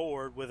moving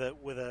forward with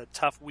a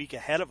tough week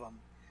ahead of them,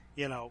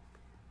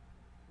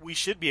 we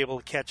should be able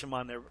to catch them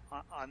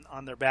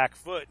on their back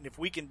foot. And if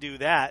we can do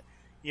that,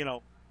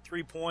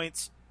 3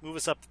 points, move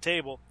us up the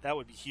table, that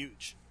would be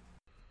huge.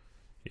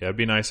 Yeah, it'd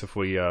be nice if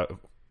we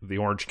the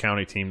Orange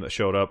County team that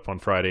showed up on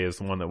Friday is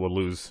the one that will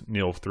lose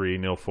 0-3,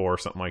 0-4,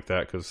 something like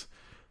that, because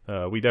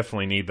we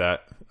definitely need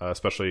that,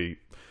 especially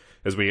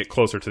as we get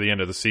closer to the end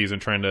of the season,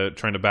 trying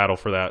to battle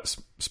for that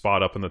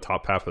spot up in the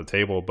top half of the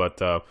table. But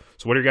so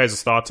what are your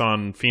guys' thoughts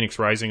on Phoenix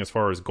Rising as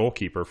far as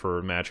goalkeeper for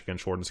a match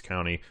against Jordans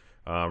County?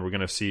 We're going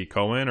to see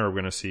Cohen, or we're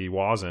going to see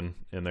Wazen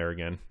in there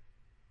again?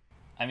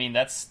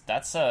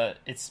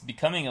 It's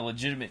becoming a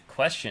legitimate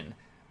question.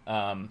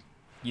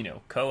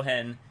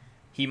 Cohen,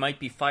 he might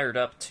be fired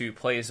up to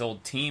play his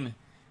old team.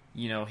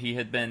 He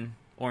had been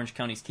Orange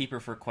County's keeper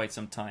for quite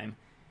some time.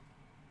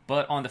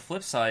 But on the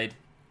flip side,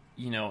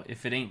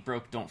 if it ain't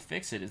broke, don't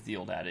fix it, is the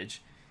old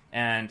adage.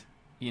 And,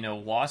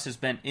 Was has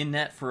been in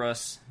net for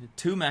us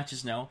 2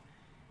 matches now,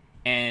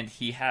 and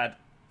he had,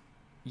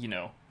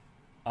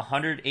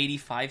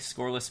 185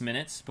 scoreless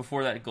minutes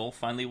before that goal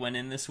finally went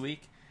in this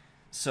week.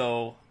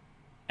 So,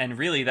 And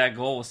really, that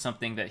goal was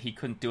something that he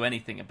couldn't do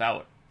anything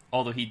about.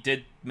 Although he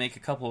did make a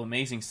couple of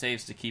amazing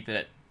saves to keep it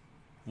at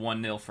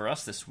 1-0 for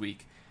us this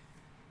week.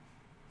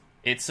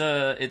 It's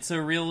a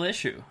real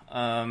issue.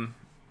 Good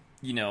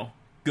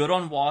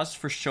on Waz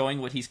for showing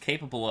what he's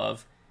capable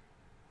of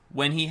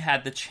when he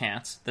had the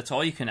chance. That's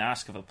all you can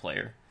ask of a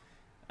player,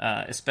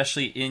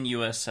 especially in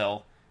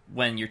USL,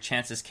 when your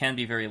chances can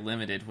be very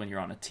limited when you're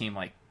on a team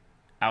like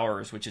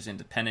ours, which is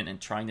independent and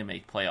trying to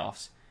make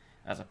playoffs,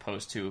 as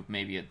opposed to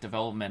maybe a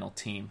developmental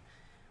team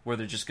where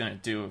they're just going to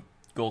do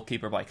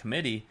goalkeeper by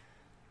committee.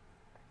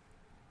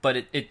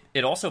 But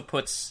it also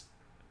puts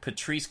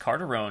Patrice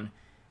Carteron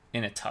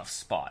in a tough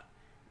spot.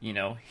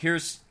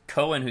 Here's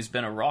Cohen, who's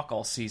been a rock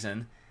all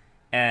season,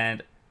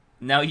 and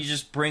now you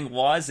just bring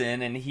Waz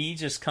in, and he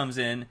just comes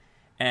in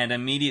and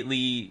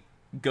immediately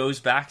goes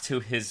back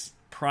to his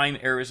prime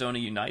Arizona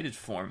United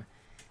form.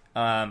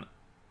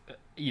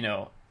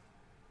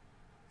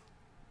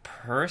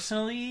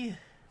 Personally,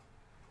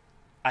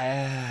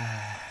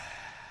 I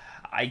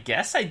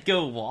guess I'd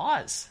go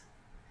Waz.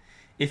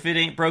 If it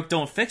ain't broke,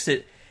 don't fix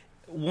it.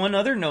 One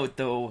other note,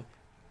 though,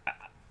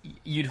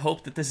 you'd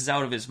hope that this is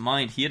out of his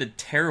mind. He had a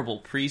terrible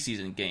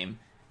preseason game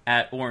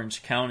at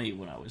Orange County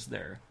when I was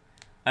there.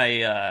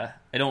 I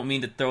don't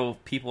mean to throw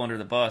people under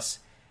the bus,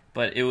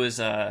 but it was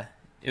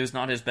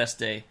not his best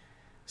day.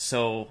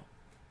 So,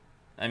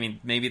 I mean,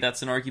 maybe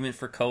that's an argument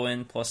for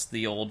Cohen plus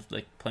the old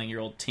playing your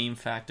old team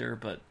factor,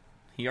 but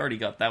he already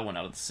got that one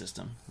out of the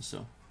system.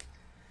 So,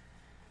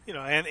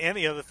 and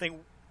the other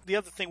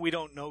thing we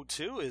don't know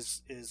too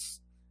is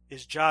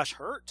Josh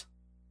hurt,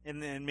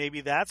 and then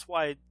maybe that's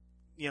why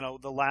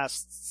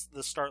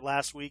the start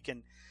last week,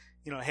 and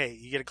hey,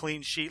 you get a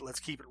clean sheet, let's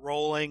keep it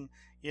rolling,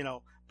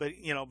 but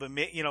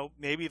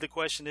maybe the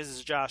question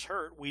is Josh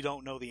hurt? We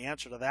don't know the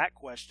answer to that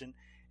question,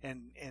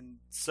 and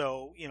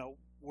so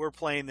we're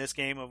playing this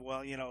game of,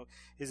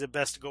 is it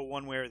best to go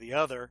one way or the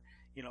other?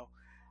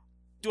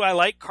 Do I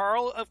like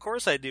Carl? Of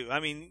course I do. I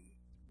mean,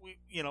 for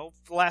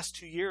the last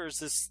 2 years,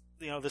 this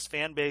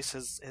fan base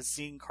has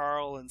seen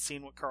Carl and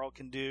seen what Carl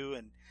can do,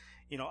 and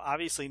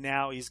obviously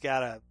now he's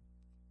got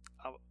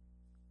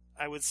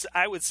I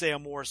would say a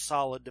more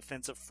solid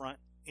defensive front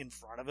in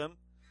front of him,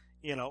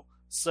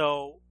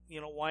 so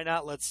why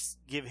not? Let's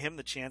give him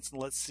the chance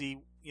and let's see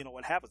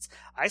what happens.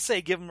 I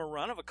say give him a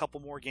run of a couple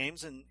more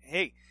games, and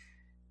hey,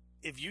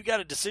 if you got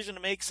a decision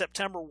to make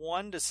September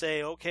 1 to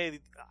say, okay,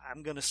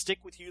 I'm going to stick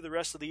with you the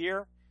rest of the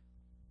year,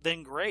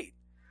 then great.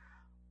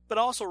 But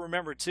also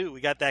remember too, we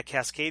got that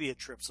Cascadia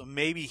trip, so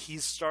maybe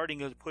he's starting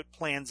to put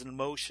plans in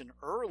motion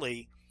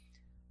early.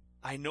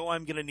 I know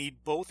I'm going to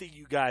need both of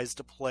you guys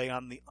to play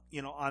on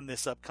on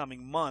this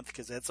upcoming month,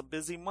 because that's a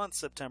busy month.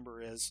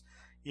 September is,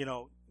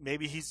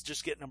 maybe he's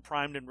just getting them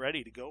primed and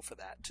ready to go for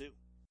that too.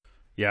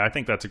 Yeah, I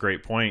think that's a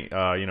great point.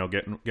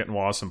 Getting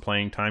Waz some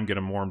playing time, get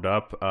him warmed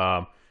up.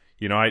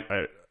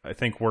 I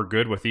think we're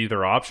good with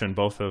either option.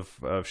 Both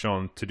have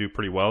shown to do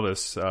pretty well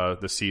this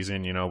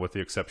season. With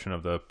the exception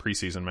of the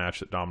preseason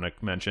match that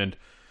Dominic mentioned.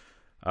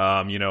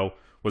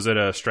 Was it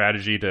a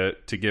strategy to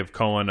give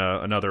Cohen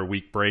another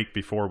week break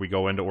before we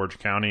go into Orange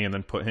County and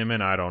then put him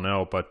in? I don't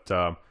know, but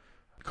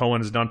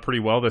Cohen has done pretty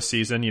well this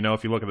season.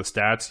 If you look at the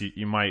stats,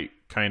 you might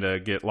kind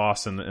of get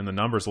lost in the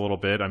numbers a little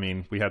bit. I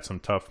mean, we had some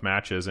tough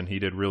matches, and he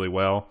did really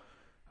well,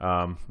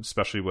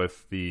 especially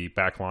with the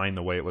back line,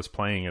 the way it was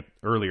playing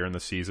earlier in the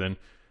season.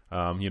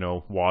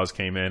 Waz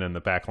came in, and the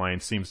back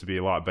line seems to be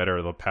a lot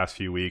better the past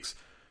few weeks,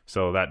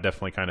 so that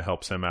definitely kind of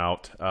helps him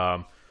out.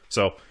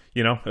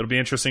 It'll be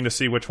interesting to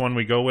see which one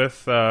we go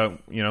with,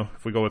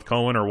 if we go with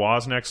Cohen or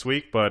Waz next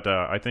week. But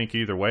I think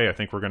either way, I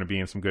think we're going to be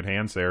in some good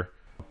hands there.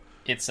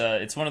 It's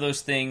one of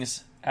those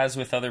things, as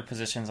with other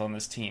positions on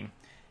this team,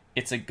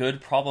 it's a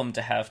good problem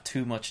to have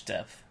too much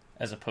depth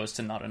as opposed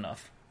to not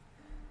enough.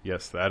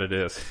 Yes, that it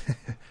is.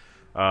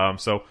 All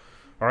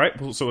right.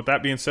 So with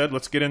that being said,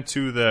 let's get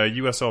into the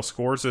USL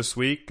scores this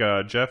week.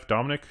 Jeff,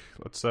 Dominic,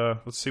 let's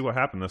see what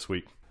happened this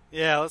week.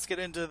 Yeah, let's get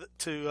into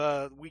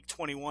week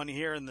 21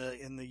 here in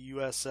the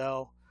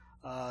USL.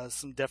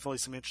 Definitely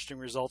some interesting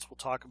results we'll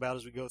talk about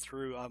as we go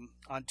through.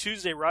 On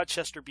Tuesday,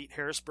 Rochester beat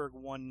Harrisburg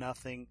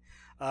 1-0.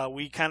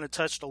 We kind of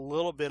touched a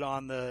little bit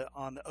on the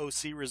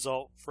OC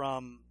result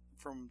from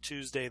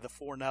Tuesday, the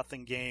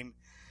 4-0 game.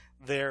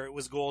 There it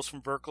was goals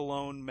from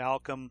Berkelone,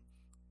 Malcolm,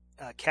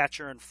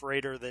 Catcher, and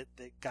Freighter that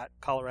got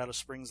Colorado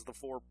Springs the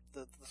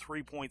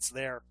 3 points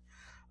there.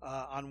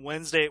 On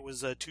Wednesday, it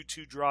was a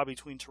 2-2 draw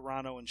between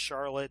Toronto and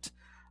Charlotte.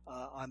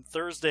 On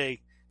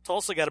Thursday,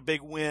 Tulsa got a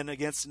big win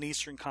against an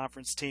Eastern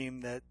Conference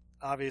team that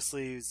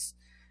obviously is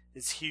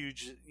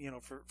huge,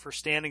 for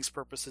standings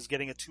purposes,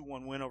 getting a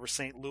 2-1 win over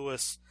St.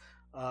 Louis.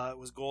 It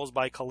was goals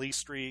by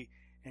Calistri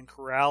and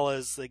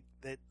Corrales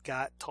that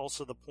got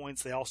Tulsa the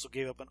points. They also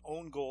gave up an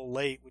own goal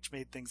late, which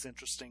made things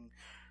interesting,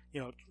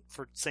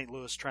 for St.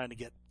 Louis trying to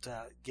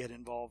get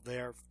involved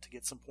there to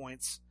get some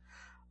points.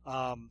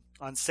 On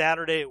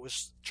Saturday, it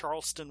was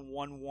Charleston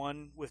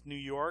 1-1 with New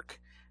York.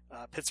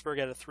 Pittsburgh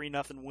had a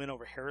 3-0 win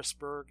over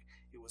Harrisburg.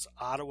 It was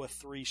Ottawa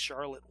 3,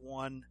 Charlotte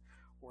 1.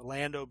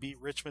 Orlando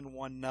beat Richmond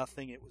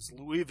 1-0. It was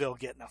Louisville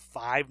getting a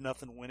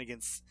 5-0 win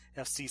against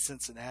FC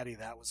Cincinnati.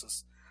 That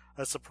was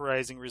a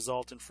surprising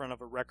result in front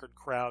of a record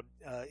crowd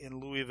in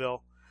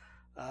Louisville.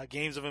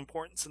 Games of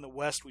importance in the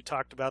West, we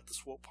talked about the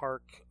Swope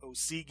Park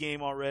OC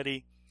game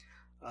already.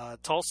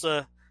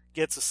 Tulsa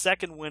gets a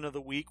second win of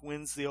the week,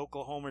 wins the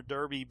Oklahoma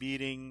Derby,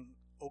 beating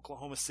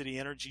Oklahoma City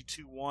Energy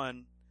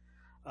 2-1.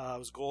 It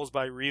was goals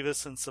by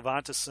Rivas and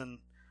Savantason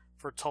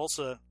for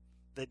Tulsa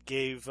that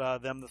gave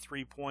them the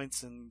 3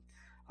 points and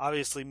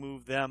obviously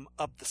moved them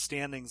up the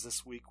standings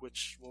this week,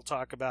 which we'll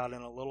talk about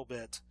in a little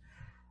bit.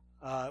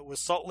 It was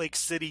Salt Lake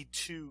City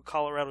 2,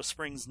 Colorado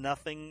Springs 0.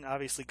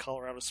 Obviously,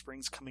 Colorado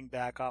Springs coming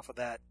back off of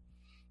that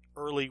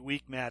early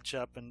week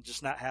matchup and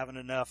just not having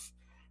enough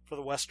for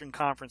the Western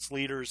Conference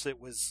leaders. It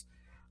was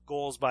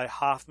goals by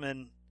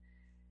Hoffman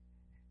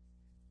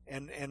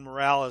and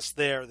Morales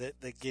there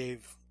that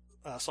gave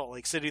Salt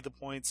Lake City the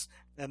points.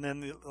 And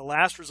then the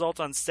last result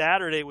on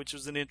Saturday, which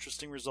was an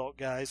interesting result,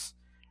 guys.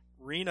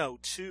 Reno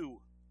 2,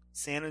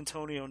 San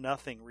Antonio 0.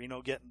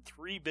 Reno getting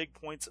 3 big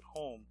points at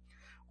home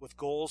with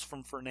goals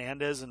from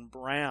Fernandez and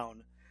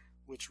Brown,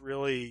 which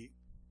really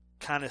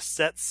kind of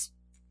sets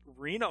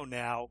Reno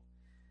now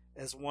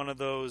as one of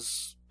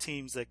those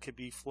teams that could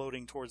be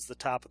floating towards the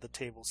top of the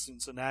table soon.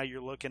 So now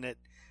you're looking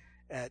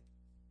at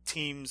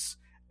teams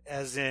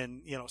as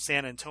in,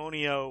 San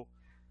Antonio,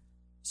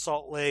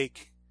 Salt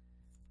Lake,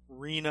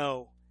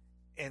 Reno,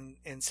 and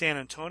San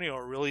Antonio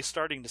are really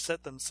starting to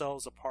set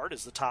themselves apart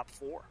as the top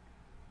 4.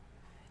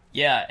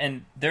 Yeah,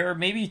 and there are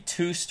maybe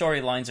 2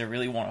 storylines I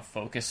really want to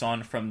focus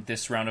on from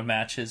this round of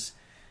matches.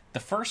 The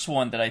first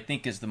one that I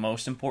think is the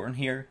most important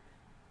here,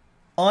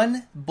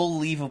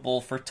 unbelievable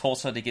for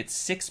Tulsa to get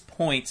 6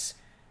 points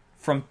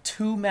from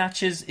 2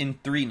 matches in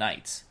 3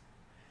 nights.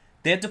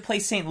 They had to play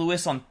St.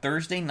 Louis on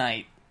Thursday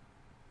night,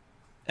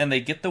 and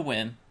they get the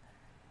win.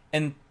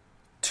 And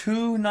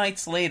 2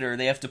 nights later,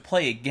 they have to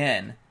play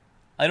again.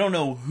 I don't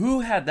know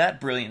who had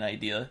that brilliant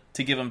idea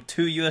to give them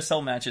 2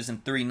 USL matches in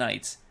 3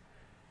 nights.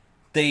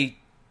 They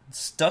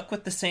stuck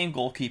with the same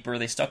goalkeeper.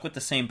 They stuck with the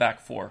same back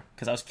 4.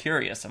 Because I was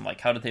curious. I'm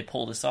like, how did they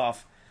pull this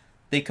off?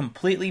 They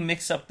completely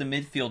mixed up the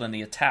midfield and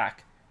the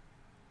attack.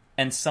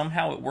 And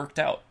somehow it worked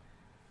out.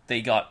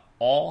 They got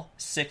all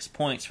 6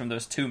 points from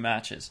those 2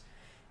 matches.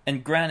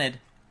 And granted,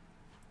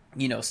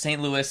 St.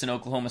 Louis and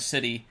Oklahoma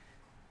City,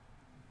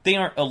 they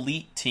aren't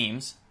elite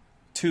teams,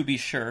 to be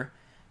sure.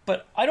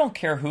 But I don't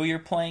care who you're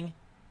playing.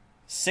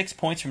 6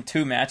 points from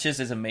 2 matches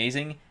is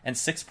amazing. And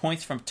 6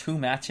 points from 2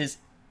 matches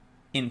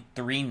in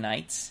 3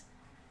 nights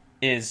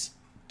is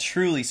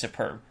truly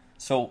superb.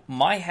 So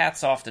my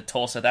hat's off to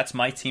Tulsa. That's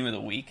my team of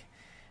the week.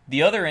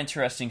 The other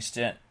interesting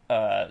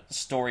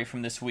story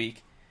from this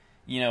week,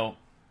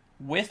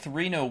 with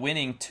Reno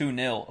winning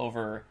 2-0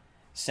 over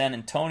San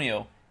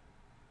Antonio,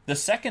 the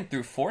 2nd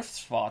through 4th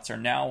spots are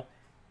now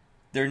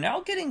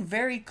getting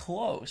very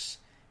close.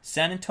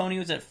 San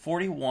Antonio's at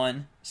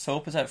 41,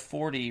 Soap is at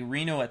 40,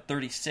 Reno at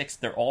 36.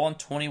 They're all on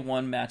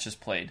 21 matches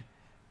played.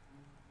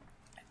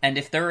 And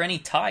if there are any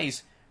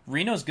ties,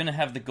 Reno's going to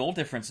have the goal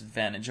difference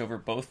advantage over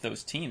both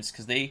those teams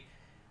because they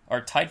are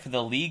tied for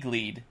the league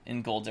lead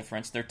in goal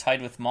difference. They're tied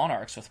with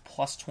Monarchs with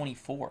plus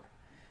 24.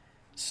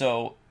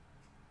 So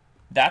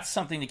that's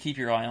something to keep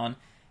your eye on.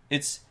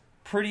 It's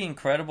pretty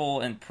incredible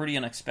and pretty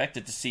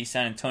unexpected to see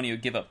San Antonio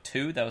give up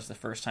 2. That was the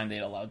first time they'd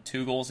allowed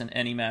 2 goals in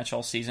any match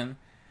all season.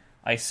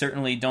 I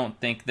certainly don't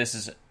think this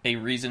is a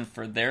reason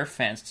for their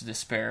fans to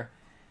despair,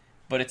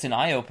 but it's an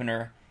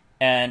eye-opener.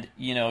 And,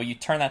 you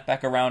turn that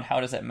back around, how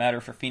does that matter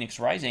for Phoenix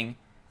Rising?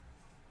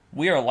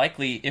 We are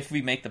likely, if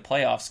we make the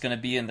playoffs, going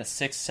to be in the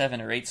 6,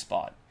 7, or 8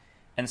 spot.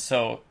 And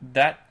so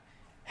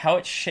how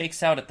it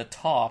shakes out at the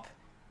top,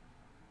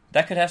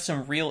 that could have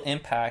some real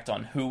impact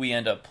on who we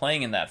end up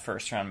playing in that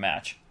first round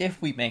match if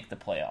we make the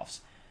playoffs,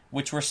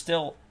 which we're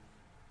still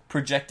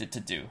projected to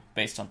do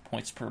based on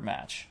points per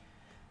match.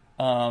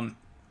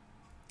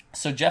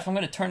 So, Jeff, I'm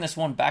going to turn this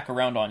one back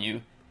around on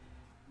you.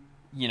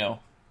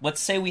 Let's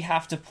say we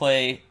have to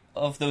play,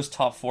 of those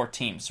top 4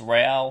 teams,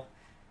 Real,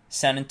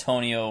 San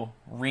Antonio,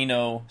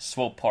 Reno,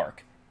 Swope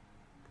Park.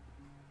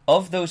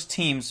 Of those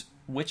teams,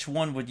 which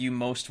one would you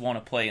most want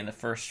to play in the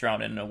first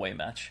round in an away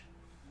match?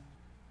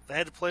 If I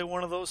had to play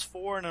one of those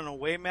 4 in an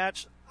away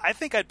match, I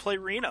think I'd play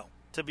Reno,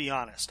 to be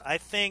honest. I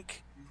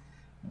think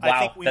we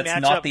that's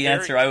match not up the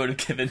answer I would have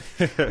given.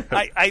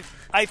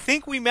 I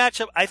think we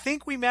match up. I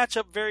think we match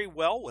up very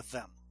well with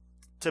them,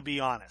 to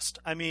be honest.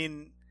 I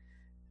mean,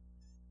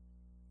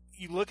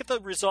 you look at the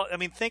result. I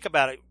mean, think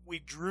about it. We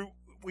drew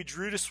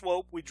to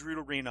Swope. We drew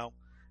to Reno.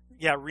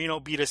 Yeah, Reno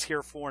beat us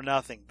here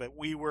 4-0. But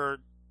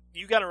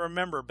you got to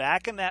remember,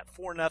 back in that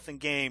 4-0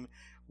 game,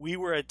 we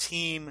were a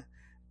team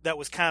that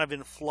was kind of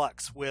in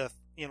flux with,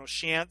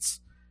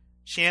 Shantz.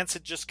 Shantz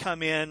had just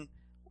come in.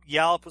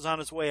 Yallop was on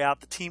his way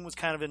out. The team was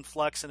kind of in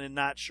flux and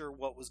not sure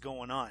what was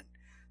going on.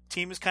 The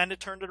team has kind of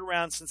turned it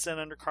around since then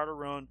under Carter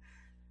Rowan.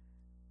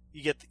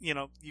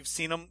 You've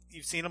seen them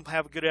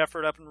have a good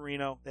effort up in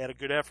Reno. They had a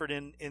good effort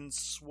in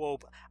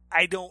Swope.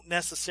 I don't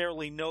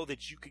necessarily know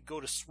that you could go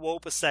to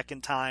Swope a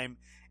second time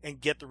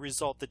and get the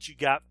result that you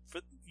got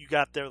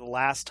there the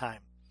last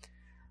time.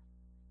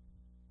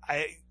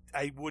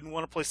 I wouldn't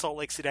want to play Salt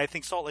Lake City. I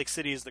think Salt Lake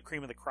City is the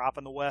cream of the crop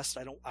in the West.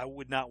 I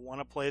would not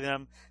want to play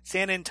them.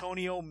 San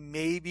Antonio,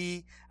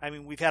 maybe. I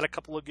mean, we've had a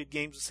couple of good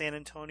games with San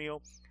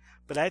Antonio,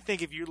 but I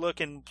think if you're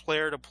looking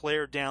player to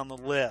player down the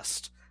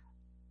list,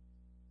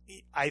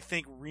 I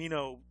think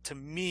Reno, to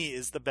me,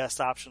 is the best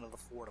option of the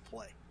 4 to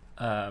play.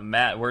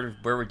 Matt,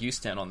 where would you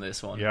stand on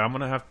this one? Yeah, I'm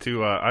gonna have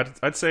to.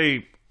 I'd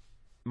say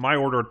my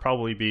order would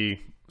probably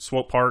be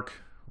Swope Park,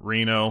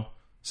 Reno,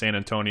 San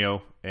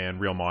Antonio, and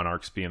Real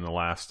Monarchs being the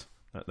last.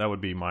 That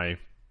would be my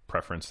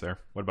preference there.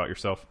 What about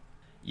yourself?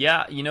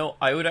 Yeah,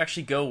 I would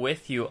actually go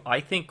with you.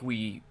 I think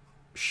we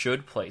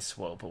should play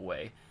Swope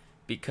away,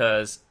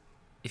 because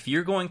if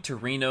you're going to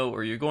Reno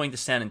or you're going to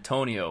San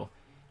Antonio,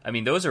 I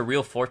mean, those are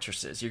real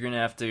fortresses. You're going to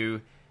have to,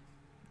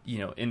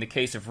 in the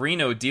case of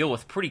Reno, deal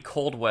with pretty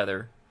cold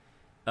weather.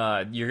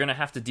 You're going to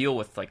have to deal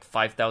with like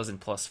 5,000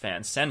 plus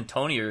fans. San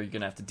Antonio, you're going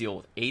to have to deal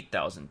with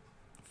 8,000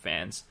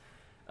 fans.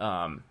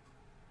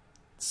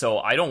 So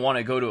I don't want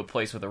to go to a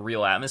place with a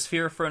real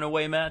atmosphere for an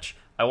away match.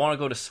 I want to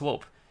go to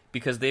Swope,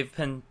 because they've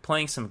been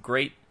playing some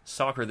great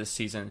soccer this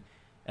season,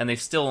 and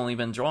they've still only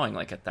been drawing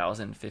like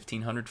 1,000,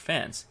 1,500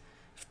 fans.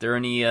 If there are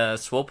any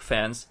Swope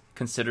fans,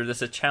 consider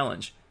this a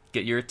challenge.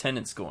 Get your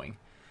attendance going.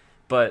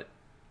 But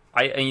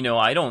I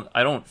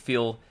don't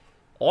feel,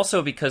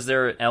 also because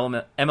they're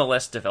an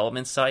MLS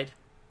development side,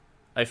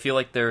 I feel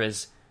like there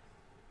is,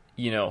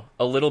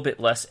 a little bit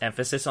less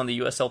emphasis on the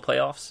USL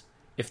playoffs.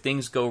 If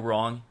things go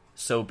wrong,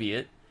 so be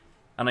it.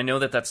 And I know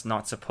that that's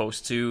not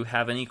supposed to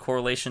have any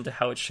correlation to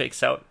how it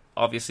shakes out.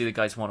 Obviously, the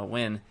guys want to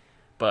win,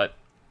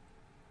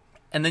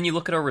 and then you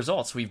look at our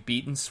results. We've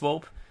beaten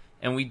Swope,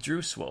 and we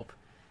drew Swope,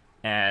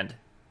 and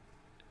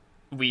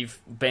we've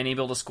been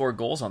able to score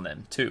goals on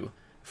them too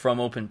from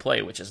open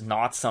play, which is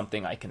not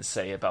something I can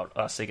say about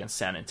us against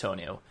San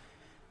Antonio,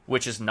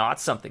 which is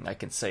not something I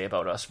can say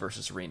about us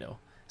versus Reno.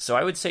 So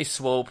I would say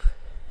Swope,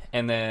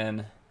 and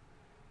then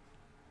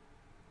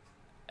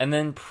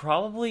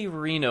probably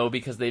Reno,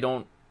 because they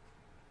don't,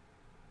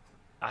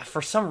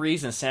 for some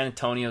reason, San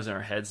Antonio's in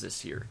our heads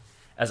this year.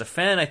 As a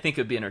fan, I think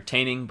it would be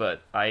entertaining,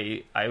 but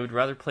I would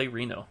rather play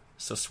Reno.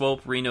 So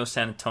Swope, Reno,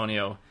 San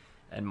Antonio,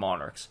 and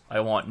Monarchs. I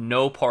want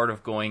no part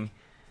of going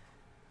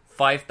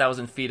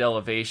 5,000 feet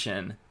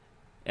elevation,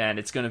 and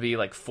it's going to be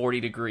like 40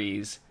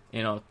 degrees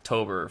in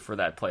October for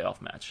that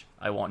playoff match.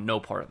 I want no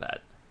part of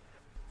that.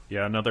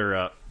 Yeah,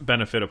 another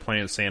benefit of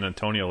playing San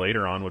Antonio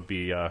later on would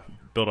be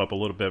build up a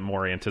little bit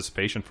more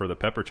anticipation for the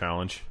Pepper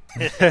Challenge.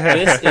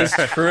 This is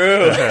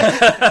true.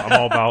 I'm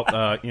all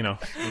about,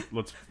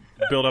 let's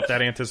build up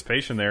that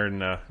anticipation there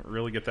and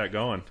really get that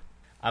going.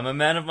 I'm a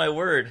man of my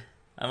word.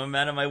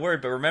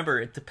 But remember,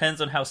 it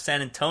depends on how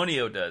San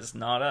Antonio does,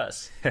 not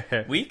us.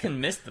 We can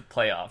miss the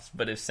playoffs,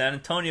 but if San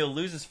Antonio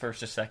loses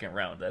first or second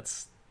round,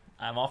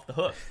 I'm off the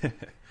hook.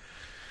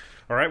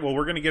 All right, well,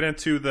 we're going to get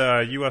into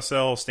the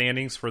USL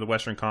standings for the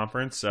Western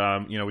Conference.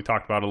 We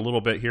talked about it a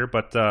little bit here,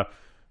 but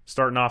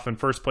starting off in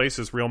first place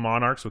is Real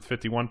Monarchs with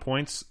 51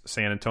 points,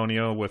 San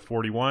Antonio with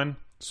 41,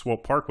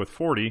 Swope Park with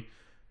 40,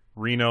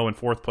 Reno in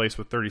fourth place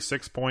with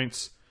 36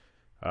 points.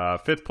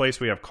 Fifth place,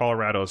 we have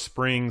Colorado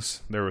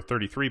Springs. They're with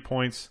 33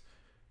 points.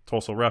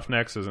 Tulsa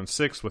Roughnecks is in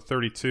sixth with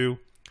 32.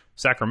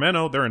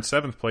 Sacramento, they're in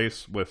seventh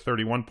place with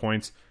 31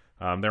 points.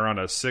 They're on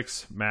a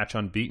 6-match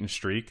unbeaten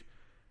streak.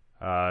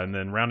 And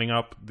then rounding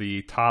up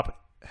the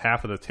top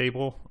half of the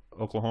table,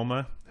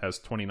 Oklahoma has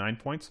 29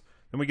 points.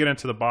 Then we get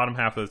into the bottom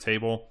half of the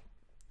table.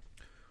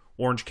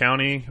 Orange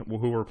County,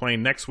 who we're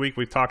playing next week,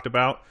 we've talked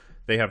about.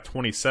 They have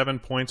 27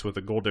 points with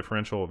a goal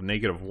differential of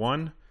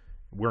 -1.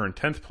 We're in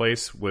 10th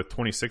place with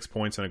 26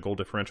 points and a goal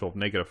differential of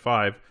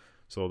 -5.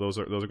 So those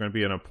are going to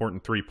be an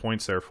important 3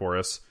 points there for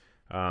us.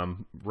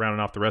 Rounding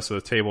off the rest of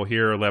the table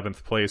here,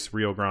 11th place,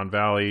 Rio Grande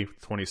Valley,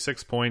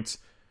 26 points.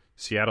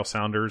 Seattle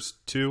Sounders,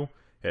 2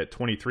 at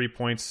 23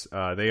 points.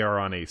 They are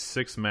on a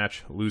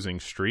 6-match losing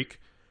streak.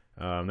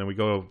 Then we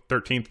go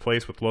 13th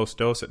place with Los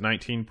Dos at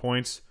 19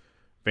 points.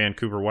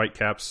 Vancouver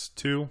Whitecaps,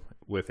 2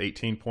 with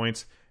 18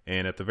 points.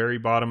 And at the very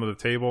bottom of the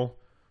table,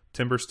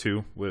 Timbers,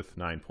 2 with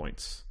 9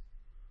 points.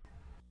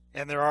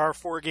 And there are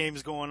 4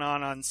 games going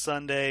on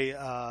Sunday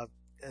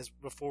as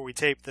before we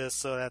tape this.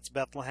 So that's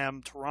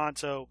Bethlehem,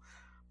 Toronto,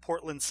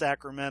 Portland,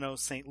 Sacramento,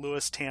 St.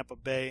 Louis, Tampa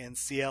Bay, and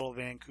Seattle,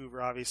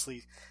 Vancouver.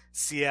 Obviously,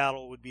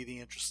 Seattle would be the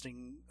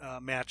interesting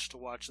match to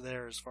watch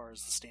there as far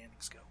as the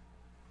standings go.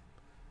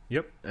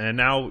 Yep. And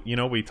now,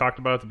 we talked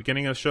about at the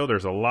beginning of the show,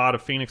 there's a lot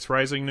of Phoenix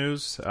Rising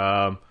news.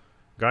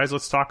 Guys,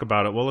 let's talk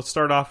about it. Well, let's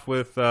start off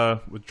with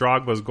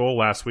Drogba's goal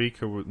last week,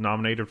 who was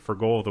nominated for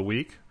Goal of the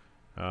Week.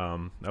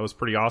 That was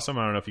pretty awesome.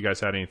 I don't know if you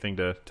guys had anything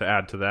to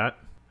add to that.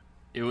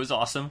 It was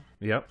awesome.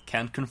 Yep.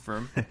 Can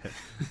confirm.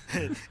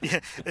 Yeah,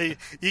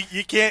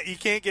 you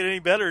can't get any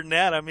better than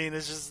that. I mean,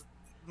 it's just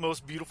the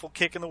most beautiful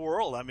kick in the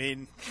world. I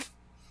mean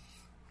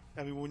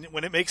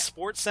when it makes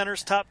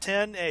SportsCenter's top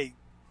 10, hey,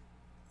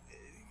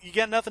 you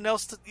got nothing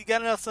else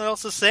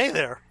to say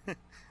there.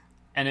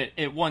 And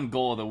it won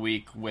goal of the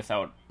week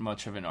without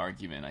much of an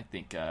argument. I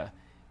think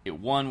it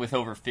won with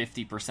over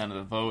 50% of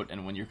the vote,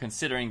 and when you're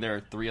considering there are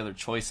 3 other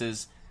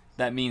choices,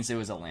 that means it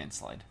was a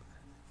landslide.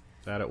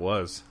 That it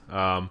was.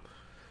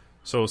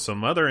 So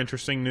some other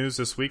interesting news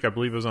this week, I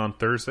believe it was on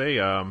Thursday.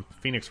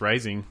 Phoenix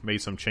Rising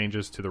made some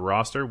changes to the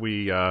roster.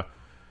 We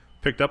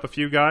picked up a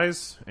few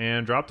guys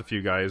and dropped a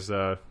few guys.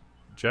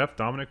 Jeff,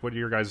 Dominic, what are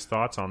your guys'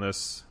 thoughts on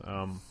this,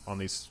 on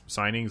these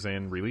signings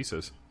and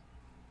releases?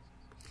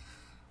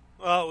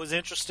 Well, it was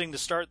interesting to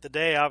start the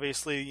day.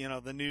 Obviously,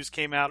 the news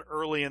came out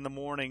early in the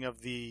morning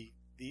of the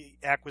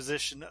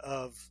acquisition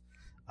of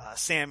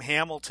Sam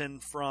Hamilton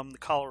from the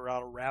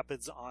Colorado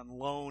Rapids on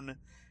loan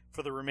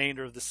for the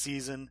remainder of the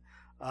season.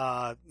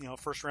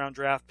 First round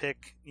draft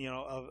pick,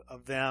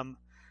 of them.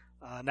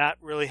 Not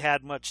really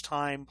had much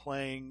time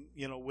playing,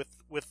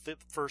 with the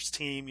first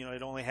team.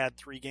 He'd only had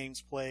 3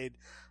 games played.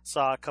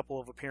 Saw a couple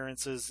of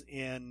appearances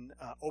in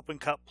Open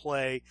Cup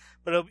play,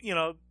 but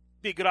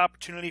be a good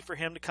opportunity for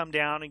him to come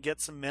down and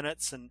get some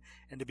minutes and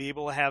to be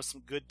able to have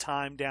some good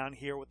time down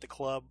here with the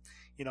club.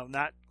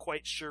 Not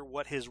quite sure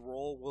what his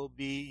role will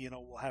be.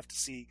 We'll have to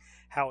see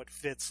how it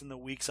fits in the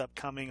weeks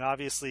upcoming.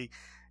 Obviously,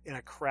 in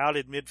a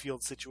crowded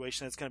midfield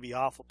situation, it's going to be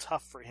awful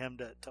tough for him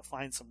to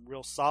find some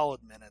real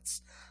solid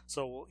minutes.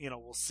 So,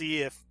 we'll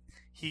see if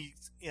he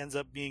ends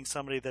up being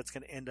somebody that's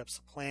going to end up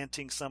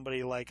supplanting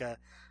somebody like a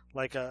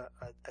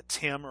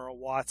Tim or a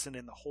Watson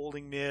in the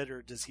holding mid,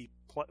 or does he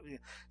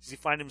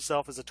find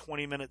himself as a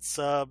 20-minute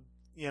sub,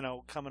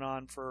 coming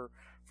on for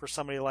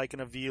somebody like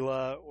an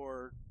Avila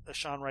or a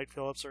Sean Wright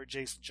Phillips or a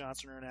Jason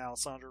Johnson or an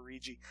Alessandro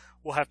Rigi.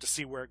 We'll have to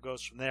see where it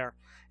goes from there.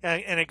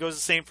 And it goes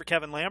the same for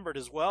Kevin Lambert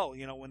as well.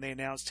 When they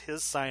announced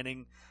his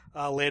signing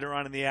later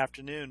on in the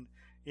afternoon,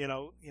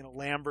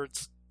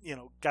 Lambert's,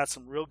 got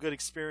some real good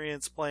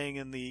experience playing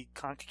in the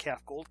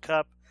CONCACAF Gold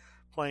Cup,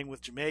 playing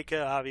with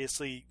Jamaica.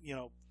 Obviously,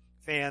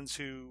 fans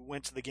who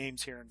went to the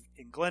games here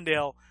in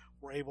Glendale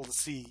were able to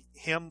see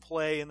him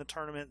play in the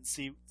tournament and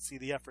see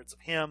the efforts of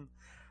him.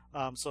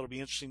 So it'll be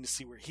interesting to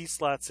see where he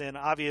slots in.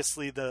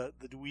 Obviously, the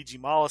Luigi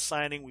Mala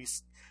signing, we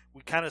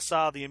kind of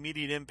saw the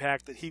immediate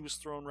impact that he was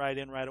thrown right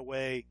in right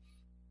away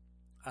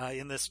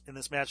in this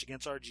match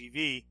against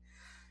RGV.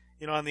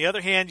 On the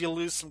other hand, you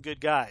lose some good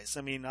guys.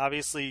 I mean,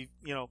 obviously,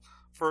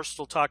 first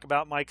we'll talk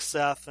about Mike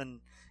Seth,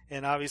 and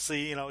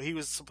obviously, he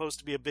was supposed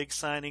to be a big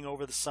signing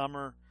over the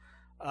summer.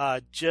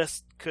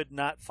 Just could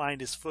not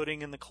find his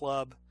footing in the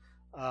club.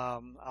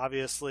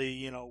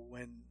 Obviously,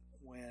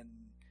 when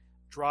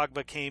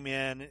Drogba came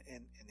in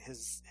and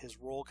his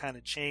role kind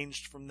of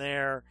changed from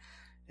there,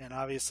 and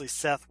obviously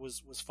Seth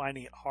was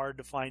finding it hard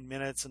to find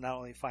minutes, and not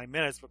only find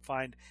minutes but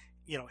find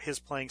his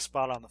playing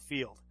spot on the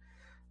field.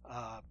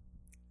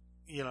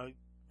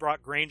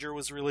 Brock Granger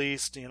was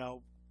released.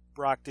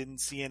 Brock didn't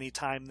see any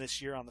time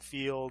this year on the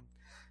field.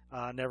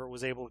 Never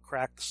was able to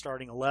crack the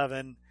starting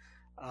 11.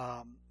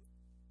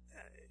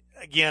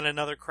 Again,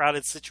 another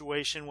crowded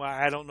situation where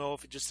I don't know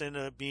if it just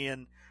ended up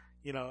being,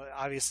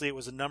 obviously it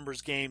was a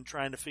numbers game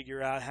trying to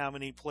figure out how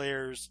many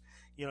players,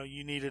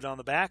 you needed on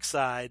the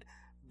backside.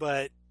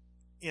 But,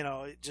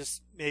 it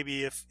just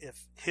maybe if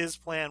his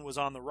plan was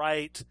on the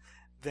right,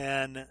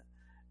 then,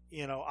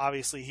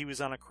 obviously he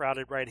was on a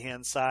crowded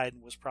right-hand side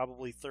and was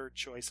probably third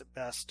choice at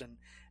best. And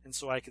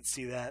so I could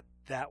see that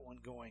one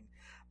going.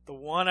 The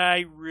one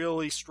I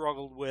really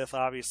struggled with,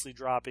 obviously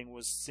dropping,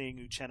 was seeing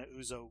Uchenna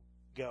Uzo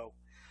go.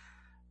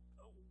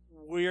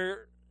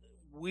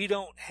 We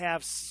don't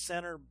have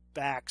center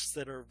backs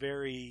that are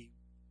very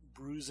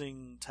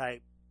bruising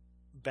type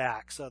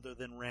backs other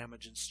than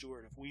Ramage and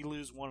Stewart. If we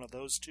lose one of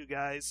those 2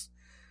 guys,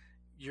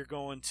 you're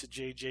going to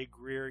J.J.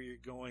 Greer, you're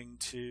going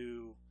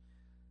to,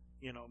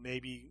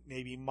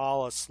 maybe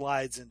Mala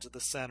slides into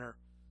the center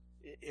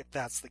if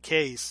that's the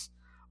case.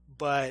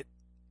 But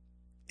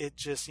it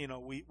just,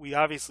 we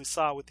obviously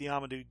saw with the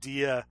Amadou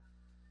Dia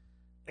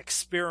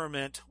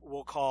experiment,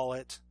 we'll call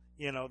it,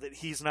 that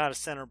he's not a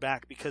center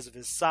back because of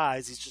his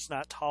size. He's just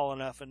not tall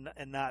enough and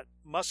not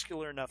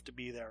muscular enough to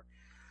be there.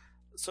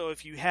 So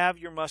if you have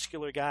your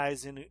muscular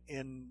guys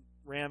in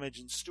Ramage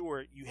and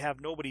Stewart, you have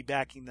nobody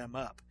backing them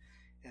up.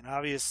 And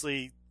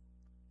obviously,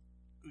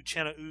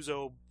 Uchenna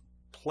Uzo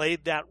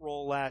played that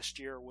role last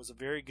year, was a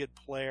very good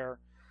player.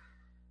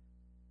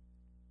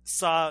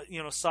 Saw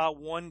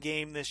one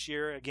game this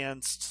year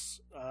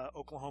against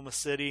Oklahoma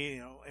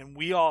City, and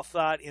we all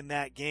thought in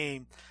that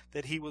game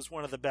that he was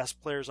one of the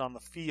best players on the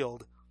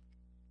field.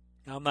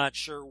 Now, I'm not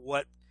sure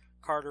what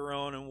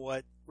Carterone and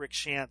what Rick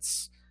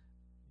Shantz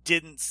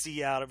didn't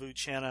see out of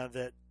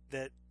Uchenna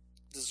that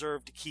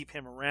deserved to keep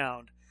him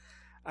around.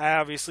 I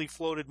obviously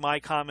floated my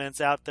comments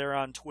out there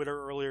on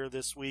Twitter earlier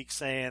this week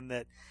saying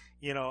that,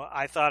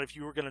 I thought if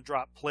you were going to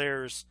drop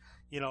players,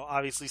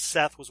 obviously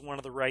Seth was one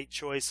of the right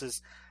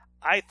choices.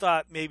 I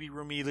thought maybe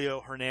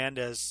Romelio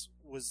Hernandez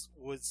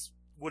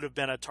would have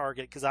been a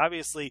target, because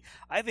obviously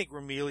I think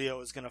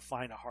Romelio is going to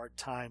find a hard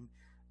time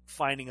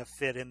finding a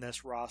fit in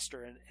this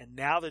roster. And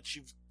now that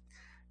you're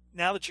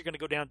going to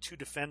go down 2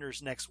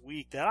 defenders next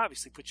week, that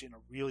obviously puts you in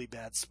a really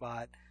bad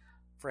spot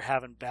for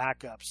having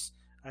backups.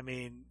 I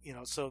mean,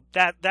 so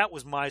that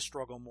was my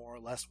struggle more or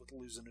less with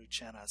losing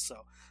Uchenna.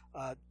 So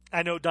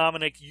I know,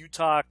 Dominic, you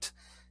talked,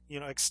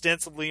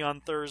 extensively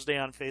on Thursday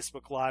on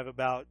Facebook Live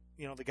about,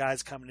 the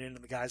guys coming in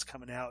and the guys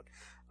coming out.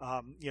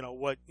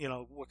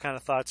 What kind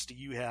of thoughts do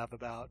you have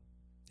about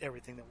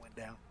everything that went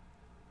down?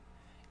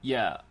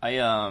 Yeah,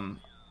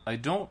 I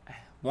don't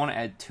want to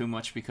add too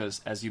much because,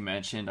 as you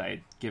mentioned, I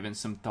had given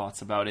some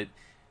thoughts about it.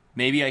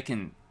 Maybe I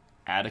can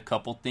add a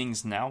couple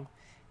things now.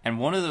 And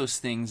one of those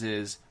things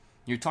is,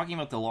 you're talking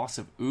about the loss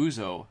of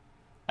Uzo.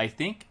 I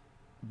think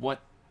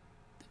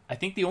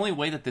the only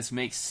way that this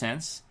makes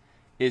sense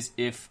is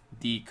if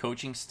the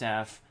coaching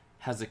staff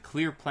has a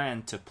clear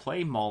plan to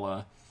play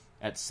Mala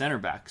at center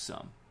back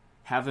some.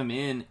 Have him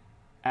in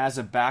as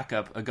a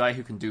backup, a guy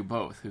who can do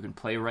both, who can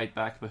play right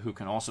back, but who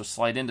can also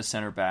slide into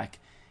center back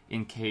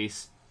in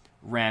case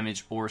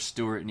Ramage or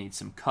Stewart need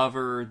some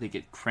cover, they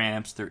get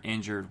cramps, they're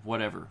injured,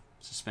 whatever,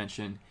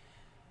 suspension.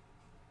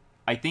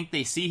 I think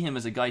they see him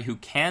as a guy who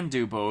can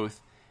do both,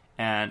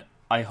 and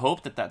I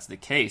hope that that's the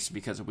case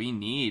because we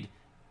need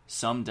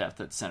some depth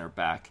at center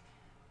back.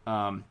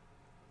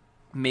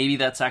 Maybe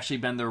that's actually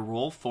been their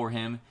role for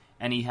him,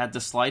 and he had to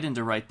slide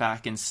into right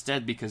back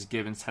instead because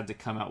Givens had to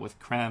come out with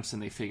cramps,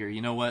 and they figure,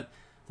 you know what,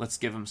 let's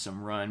give him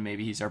some run.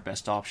 Maybe he's our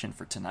best option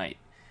for tonight.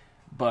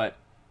 But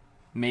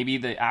maybe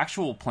the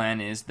actual plan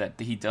is that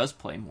he does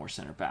play more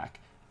center back.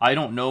 I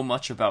don't know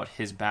much about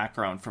his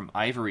background from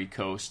Ivory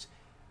Coast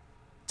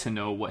to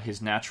know what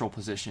his natural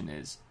position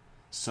is.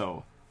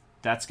 So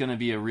that's going to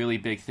be a really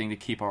big thing to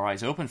keep our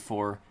eyes open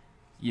for,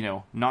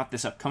 not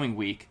this upcoming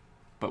week,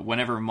 but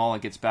whenever Mala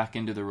gets back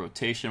into the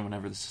rotation,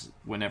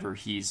 whenever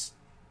he's,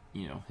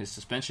 his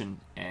suspension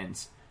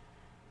ends,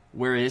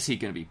 where is he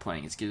going to be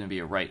playing? It's going to be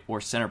a right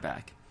or center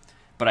back.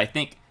 But I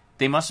think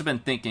they must have been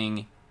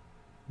thinking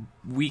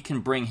we can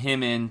bring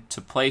him in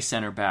to play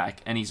center back,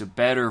 and he's a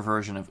better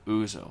version of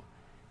Uzo.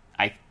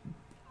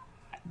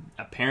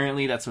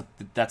 Apparently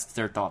that's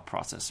their thought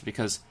process,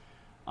 because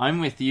I'm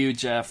with you,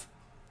 Jeff.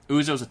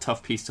 Uzo's a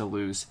tough piece to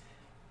lose.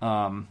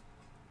 But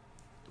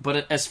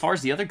as far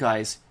as the other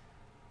guys,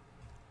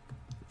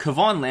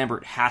 Kevon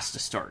Lambert has to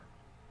start.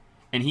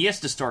 And he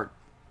has to start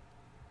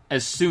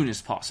as soon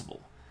as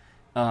possible.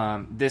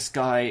 This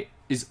guy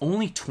is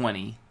only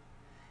 20,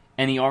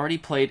 and he already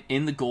played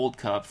in the Gold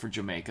Cup for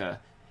Jamaica.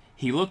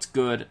 He looked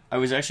good. I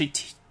was actually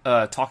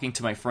talking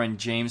to my friend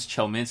James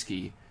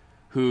Chelminsky,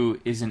 who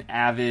is an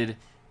avid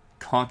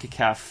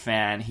CONCACAF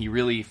fan. He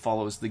really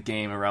follows the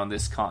game around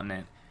this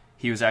continent.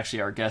 He was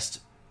actually our guest,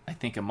 I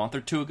think, a month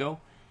or two ago.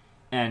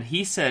 And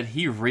he said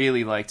he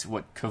really liked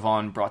what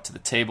Kevon brought to the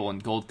table in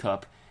Gold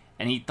Cup,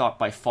 and he thought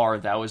by far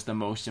that was the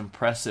most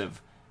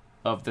impressive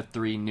of the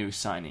three new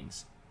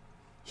signings.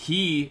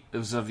 He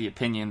was of the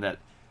opinion that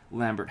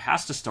Lambert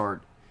has to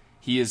start.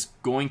 He is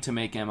going to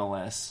make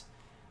MLS,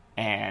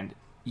 and,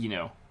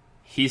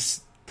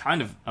 he's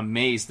kind of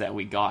amazed that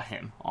we got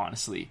him,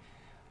 honestly.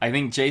 I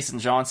think Jason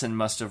Johnson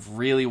must have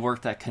really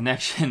worked that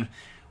connection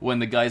when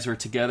the guys were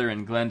together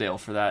in Glendale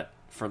for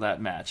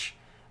that match.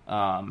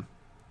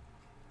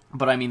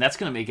 But I mean, that's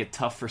going to make it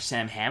tough for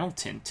Sam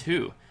Hamilton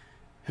too,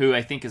 who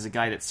I think is a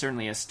guy that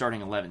certainly has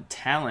starting 11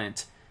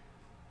 talent.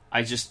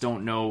 I just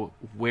don't know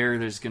where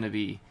there's going to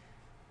be.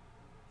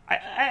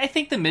 I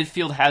think the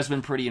midfield has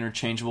been pretty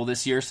interchangeable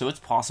this year, so it's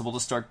possible to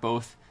start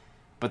both.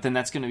 But then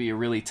that's going to be a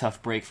really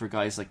tough break for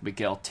guys like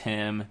Miguel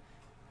Tim,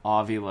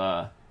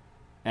 Avila,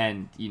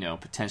 and,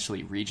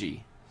 potentially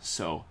Rigi.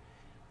 So,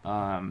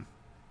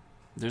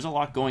 there's a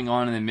lot going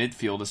on in the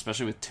midfield,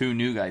 especially with two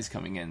new guys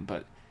coming in.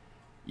 But,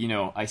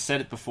 I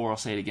said it before, I'll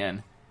say it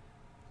again.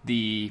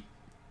 The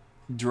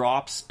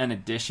drops and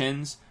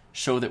additions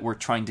show that we're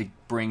trying to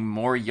bring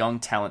more young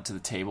talent to the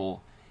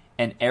table,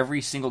 and every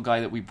single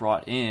guy that we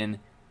brought in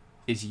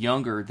is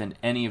younger than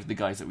any of the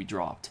guys that we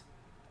dropped.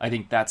 I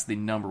think that's the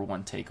number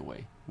one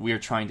takeaway. We are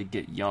trying to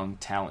get young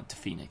talent to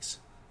Phoenix.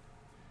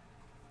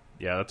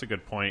 Yeah, that's a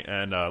good point.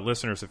 And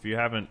listeners, if you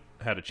haven't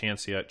had a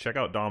chance yet, check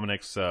out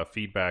Dominic's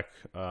feedback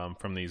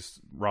from these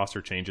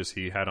roster changes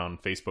he had on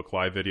Facebook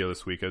Live video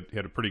this week. He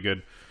had a pretty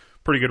good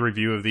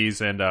review of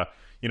these. And I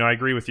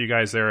agree with you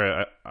guys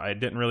there. I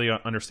didn't really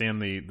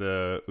understand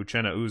the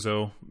Uchenna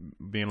Uzo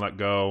being let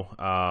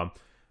go.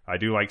 I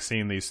do like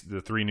seeing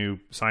the three new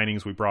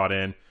signings we brought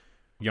in,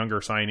 younger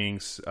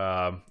signings.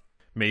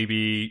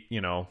 Maybe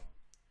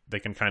they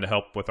can kind of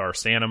help with our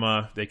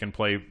stamina. They can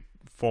play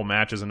full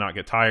matches and not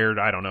get tired.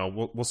 I don't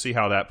know. We'll see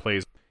how that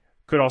plays.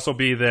 Could also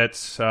be that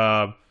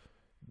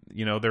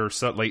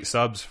they're late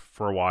subs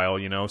for a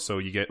while. So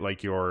you get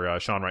like your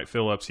Sean Wright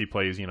Phillips. He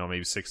plays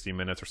maybe 60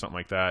 minutes or something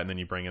like that, and then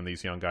you bring in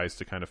these young guys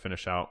to kind of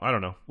finish out. I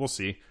don't know. We'll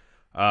see.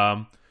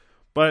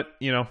 But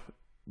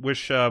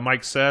wish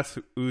Mike Seth,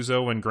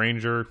 Uzo, and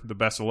Granger the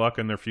best of luck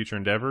in their future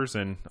endeavors,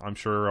 and I'm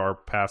sure our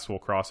paths will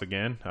cross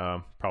again.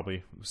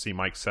 Probably see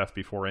Mike Seth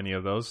before any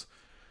of those.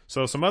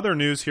 So some other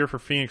news here for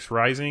Phoenix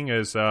Rising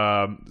is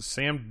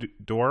Sam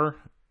Dorr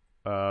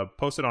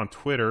posted on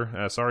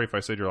Twitter. Sorry if I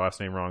said your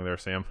last name wrong there,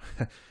 Sam.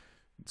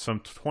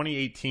 Some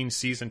 2018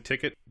 season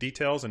ticket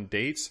details and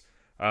dates.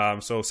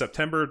 So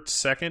September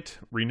 2nd,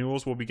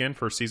 renewals will begin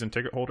for season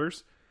ticket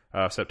holders.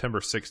 September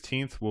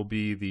 16th will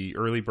be the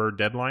early bird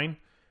deadline.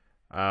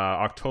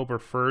 October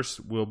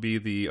 1st will be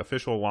the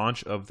official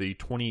launch of the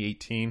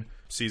 2018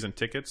 season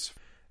tickets.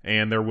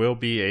 And there will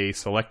be a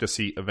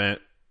select-a-seat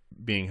event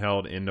being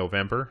held in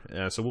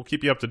November. So we'll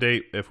keep you up to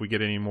date if we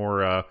get any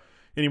more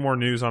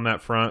news on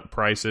that front,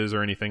 prices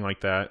or anything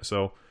like that.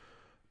 So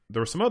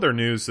there was some other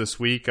news this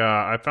week.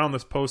 I found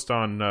this post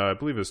on, I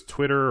believe it was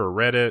Twitter or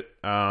Reddit.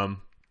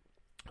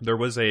 There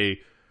was a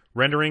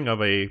rendering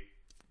of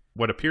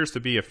what appears to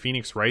be a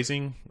Phoenix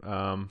Rising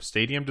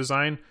stadium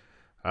design.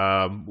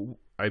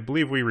 I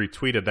believe we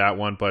retweeted that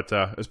one, but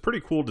it was a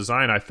pretty cool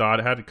design, I thought.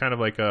 It had kind of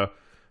like a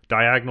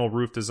diagonal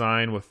roof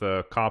design with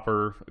the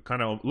copper. It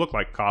kind of looked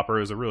like copper.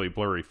 It was a really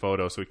blurry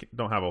photo, so we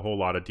don't have a whole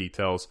lot of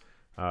details.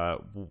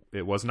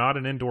 It was not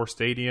an indoor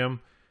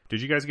stadium.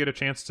 Did you guys get a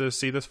chance to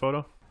see this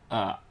photo?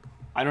 I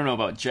don't know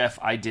about Jeff.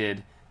 I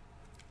did.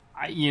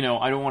 I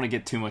don't want to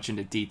get too much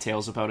into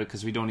details about it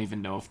because we don't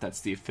even know if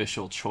that's the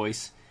official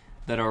choice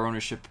that our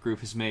ownership group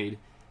has made.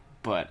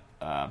 But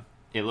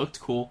it looked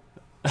cool.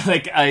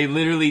 Like, I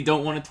literally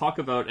don't want to talk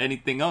about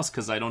anything else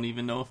because I don't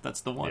even know if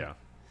that's the one. Yeah.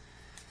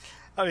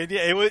 I mean,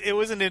 yeah, it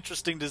was an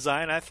interesting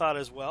design, I thought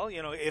as well.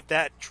 If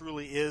that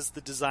truly is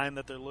the design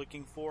that they're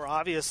looking for,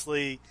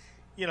 obviously,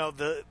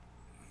 the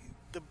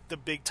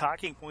big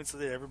talking points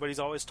that everybody's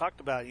always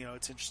talked about.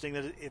 It's interesting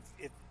that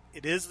if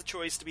it is the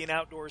choice to be an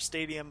outdoor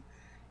stadium,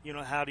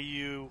 how do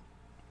you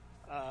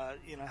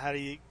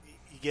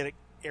get it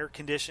air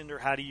conditioned, or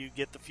how do you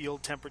get the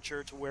field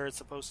temperature to where it's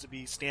supposed to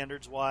be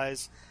standards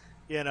wise,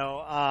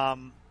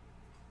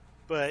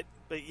 but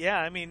yeah,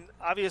 I mean,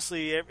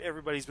 obviously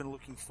everybody's been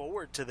looking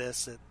forward to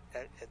this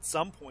at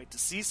some point to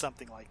see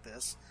something like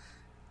this,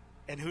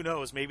 and who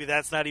knows, maybe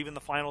that's not even the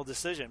final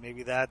decision.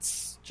 Maybe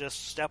that's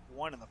just step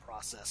one in the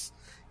process.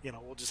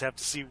 We'll just have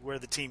to see where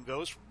the team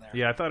goes from there.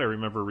 Yeah, I thought I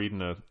remember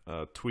reading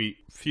a tweet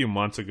a few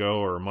months ago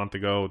or a month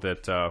ago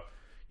that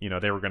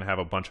they were going to have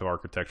a bunch of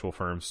architectural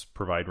firms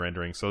provide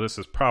renderings. So this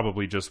is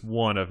probably just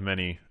one of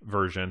many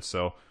versions.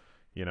 So,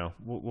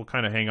 we'll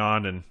kind of hang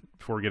on and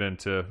before we get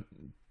into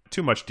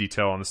too much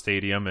detail on the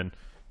stadium, and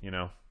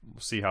we'll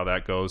see how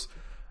that goes.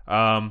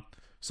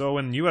 So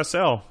in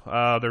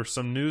USL, there's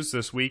some news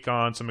this week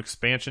on some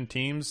expansion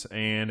teams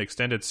and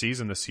extended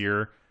season this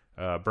year.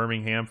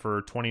 Birmingham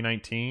for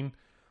 2019,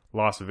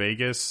 Las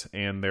Vegas,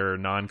 and their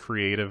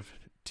non-creative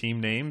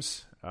team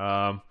names.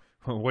 What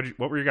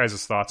were your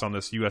guys' thoughts on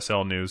this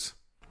USL news?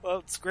 Well,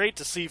 it's great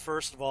to see,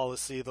 first of all,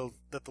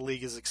 that the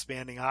league is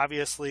expanding.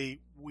 Obviously,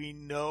 we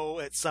know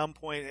at some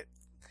point,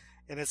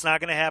 and it's not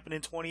going to happen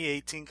in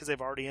 2018 because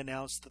they've already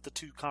announced that the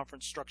two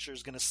conference structure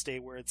is going to stay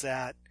where it's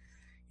at.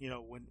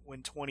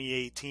 When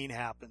 2018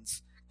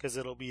 happens, because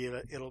it'll be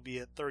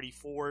at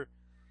 34.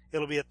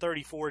 It'll be at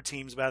 34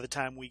 teams by the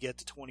time we get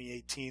to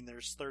 2018.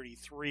 There's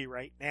 33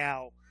 right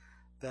now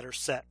that are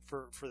set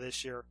for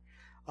this year.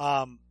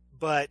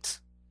 But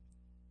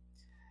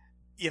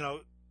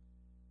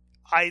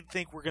I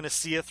think we're going to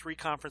see a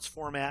 3-conference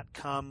format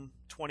come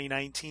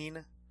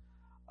 2019.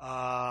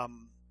 I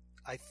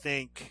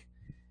think,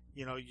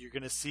 you're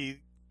going to see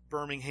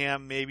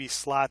Birmingham maybe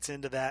slots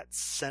into that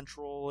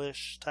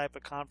central-ish type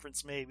of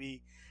conference,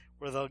 maybe,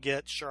 where they'll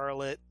get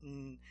Charlotte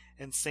and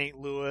St.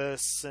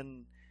 Louis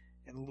and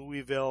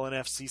Louisville and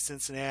FC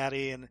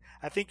Cincinnati. And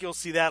I think you'll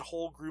see that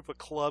whole group of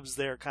clubs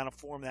there kind of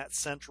form that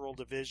central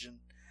division.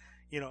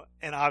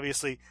 And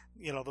obviously,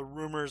 the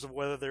rumors of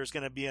whether there's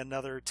going to be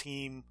another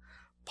team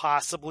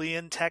possibly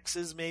in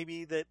Texas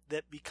maybe that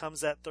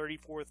becomes that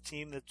 34th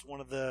team that's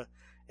one of the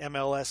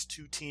MLS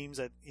 2 teams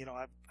that,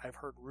 I've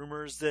heard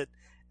rumors that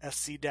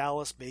FC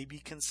Dallas may be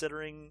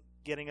considering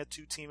getting a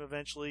 2-team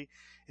eventually.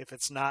 If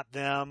it's not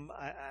them,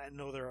 I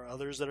know there are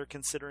others that are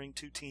considering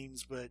 2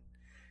 teams, but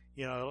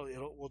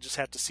we'll just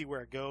have to see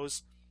where it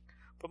goes.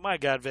 But my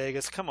God,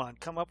 Vegas, come on,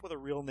 come up with a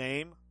real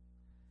name.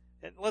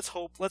 And let's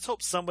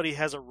hope somebody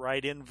has a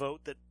write-in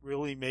vote that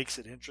really makes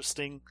it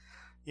interesting,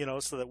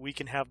 so that we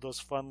can have those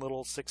fun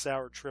little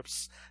 6-hour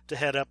trips to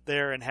head up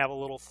there and have a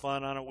little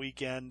fun on a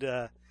weekend,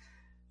 to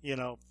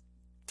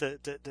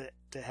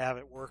have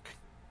it work.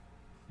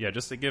 Yeah,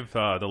 just to give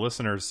the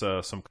listeners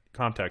some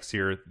context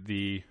here,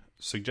 the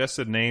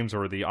suggested names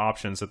or the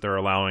options that they're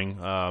allowing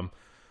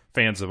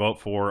fans to vote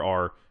for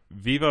are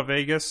Viva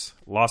Vegas,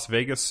 Las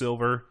Vegas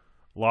Silver,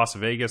 Las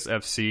Vegas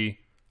FC,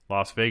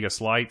 Las Vegas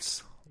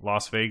Lights,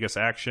 Las Vegas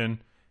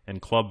Action,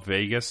 and Club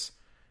Vegas.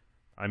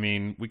 I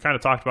mean, we kind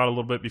of talked about it a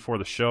little bit before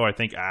the show. I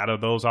think out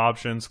of those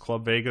options,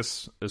 Club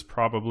Vegas is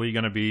probably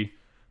going to be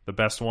the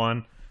best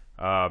one.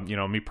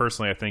 Me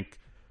personally, I think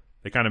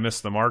they kind of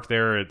missed the mark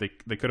there. They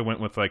could have went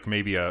with like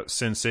maybe a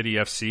Sin City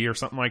FC or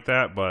something like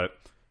that, but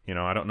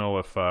I don't know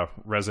if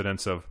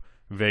residents of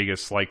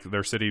Vegas like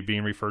their city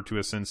being referred to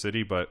as Sin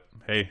City, but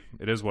hey,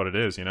 it is what it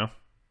is,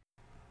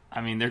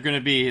 I mean, they're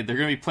gonna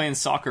be playing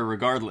soccer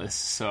regardless,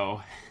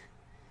 so.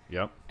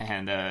 Yep.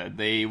 And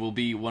they will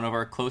be one of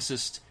our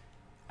closest.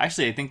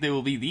 Actually, I think they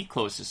will be the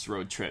closest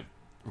road trip,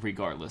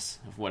 regardless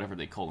of whatever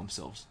they call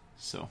themselves.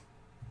 So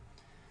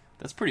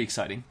that's pretty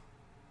exciting.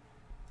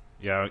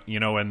 Yeah,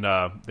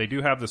 and they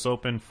do have this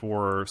open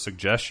for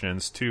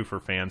suggestions, too, for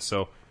fans,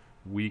 so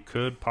we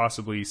could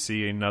possibly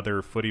see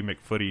another Footy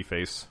McFooty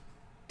face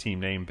team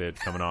name bid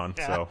coming on.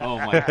 So Oh,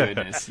 my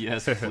goodness.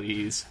 Yes,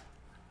 please.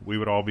 we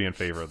would all be in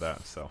favor of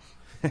that. So,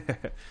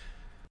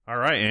 all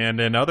right. And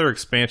in other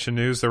expansion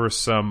news, there were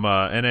some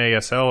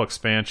NASL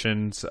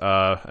expansions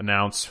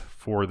announced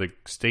for the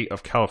state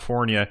of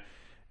California,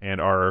 and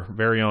our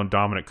very own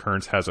Dominic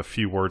Kearns has a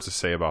few words to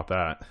say about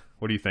that.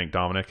 What do you think,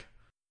 Dominic?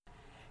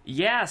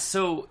 Yeah,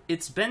 so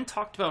it's been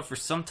talked about for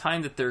some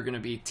time that there are going to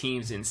be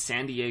teams in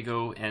San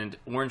Diego and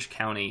Orange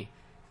County.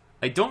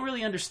 I don't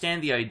really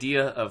understand the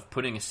idea of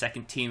putting a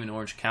second team in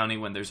Orange County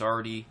when there's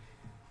already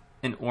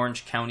an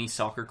Orange County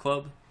soccer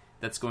club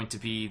that's going to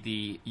be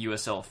the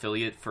USL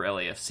affiliate for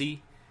LAFC.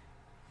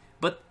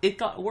 But it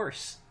got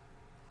worse,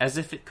 as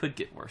if it could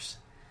get worse.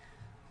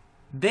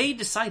 They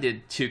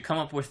decided to come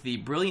up with the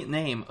brilliant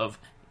name of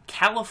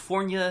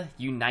California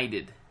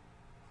United.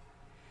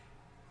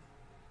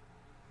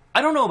 I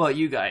don't know about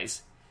you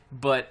guys,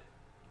 but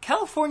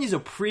California's a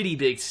pretty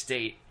big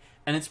state,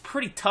 and it's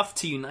pretty tough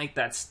to unite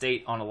that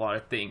state on a lot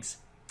of things.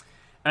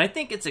 And I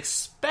think it's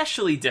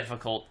especially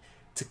difficult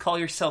to call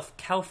yourself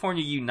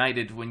California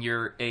United when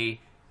you're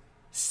a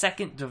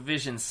second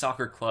division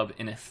soccer club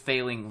in a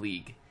failing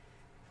league.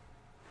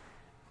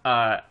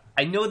 I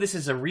know this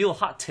is a real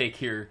hot take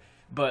here,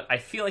 but I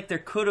feel like there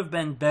could have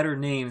been better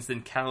names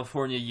than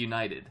California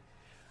United.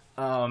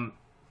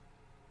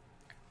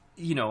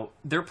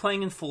 They're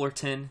playing in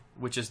Fullerton,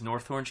 which is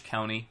North Orange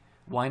County.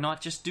 Why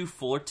not just do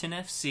Fullerton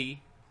FC?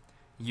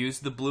 Use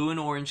the blue and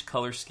orange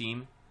color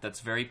scheme that's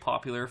very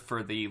popular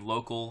for the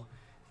local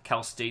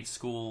Cal State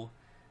school.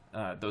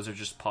 Those are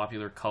just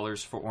popular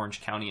colors for Orange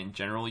County in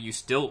general. You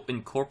still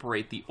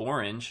incorporate the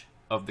orange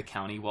of the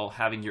county while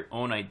having your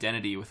own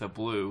identity with a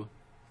blue.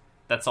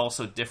 That's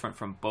also different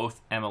from both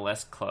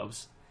MLS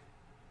clubs.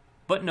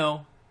 But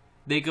no,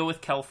 they go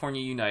with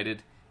California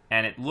United,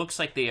 and it looks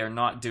like they are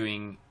not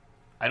doing...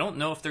 I don't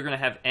know if they're going to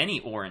have any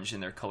orange in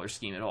their color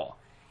scheme at all.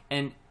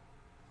 And,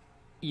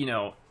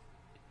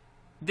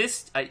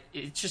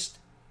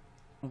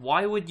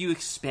 why would you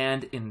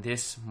expand in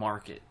this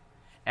market?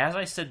 As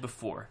I said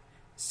before,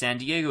 San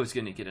Diego is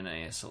going to get an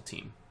ASL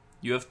team.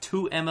 You have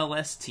 2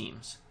 MLS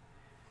teams.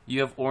 You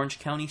have Orange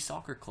County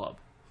Soccer Club.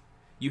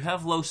 You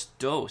have Los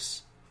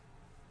Dos.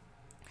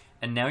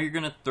 And now you're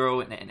going to throw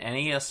an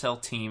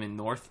NASL team in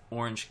North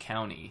Orange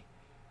County.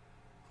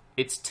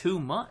 It's too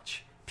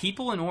much.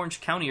 People in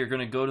Orange County are going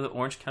to go to the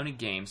Orange County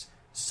games.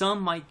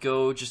 Some might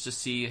go just to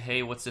see,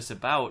 hey, what's this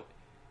about?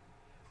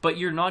 But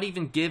you're not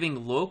even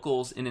giving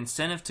locals an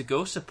incentive to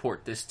go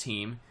support this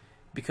team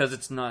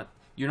because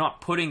you're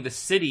not putting the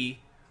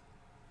city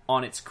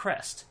on its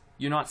crest.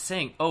 You're not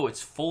saying, oh,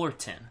 it's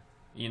Fullerton,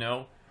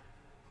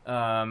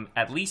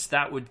 At least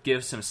that would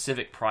give some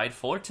civic pride.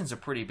 Fullerton's a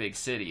pretty big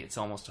city. It's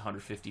almost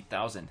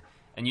 150,000.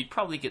 And you'd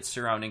probably get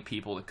surrounding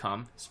people to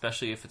come,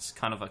 especially if it's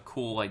kind of a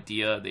cool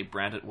idea. They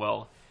brand it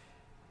well.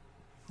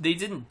 They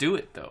didn't do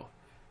it, though.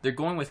 They're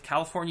going with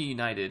California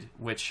United,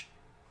 which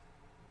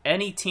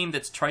any team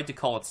that's tried to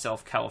call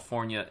itself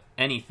California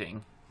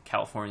anything,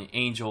 California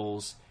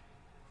Angels,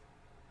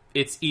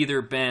 it's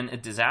either been a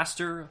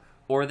disaster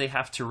or they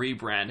have to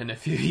rebrand in a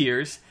few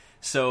years.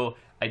 So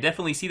I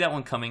definitely see that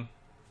one coming.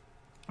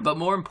 But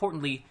more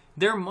importantly,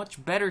 there are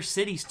much better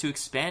cities to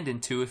expand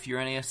into if you're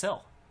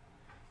NASL.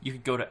 You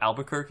could go to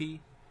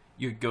Albuquerque.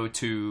 You could go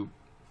to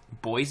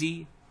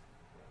Boise.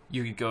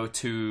 You could go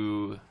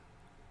to...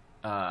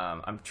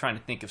 I'm trying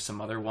to think of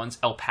some other ones.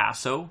 El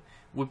Paso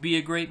would be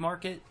a great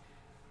market.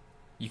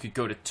 You could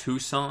go to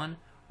Tucson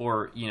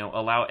or,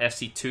 allow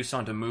FC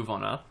Tucson to move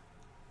on up.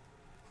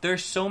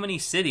 There's so many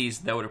cities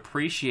that would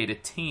appreciate a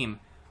team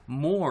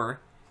more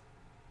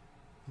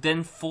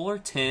than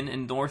Fullerton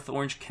and North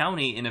Orange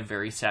County in a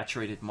very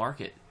saturated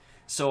market.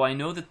 So I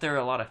know that there are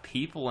a lot of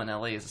people in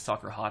LA as a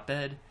soccer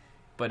hotbed,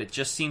 but it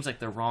just seems like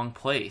the wrong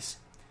place.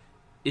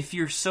 If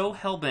you're so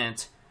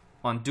hellbent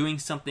on doing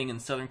something in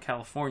Southern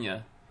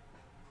California,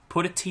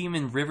 put a team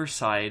in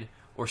Riverside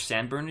or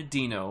San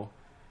Bernardino,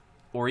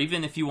 or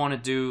even if you want to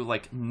do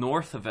like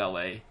north of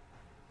LA,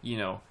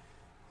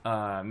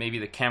 maybe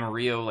the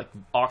Camarillo, like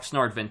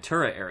Oxnard,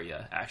 Ventura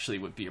area actually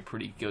would be a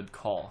pretty good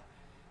call.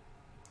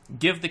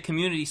 Give the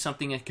community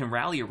something it can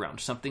rally around,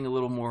 something a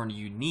little more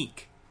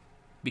unique,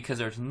 because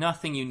there's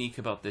nothing unique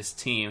about this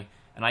team.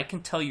 And I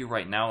can tell you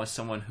right now, as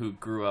someone who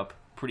grew up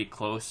pretty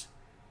close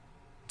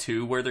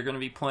to where they're going to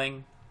be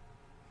playing,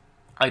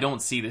 I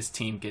don't see this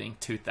team getting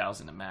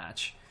 2,000 a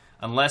match.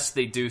 Unless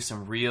they do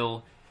some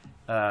real,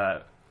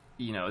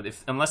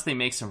 unless they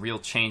make some real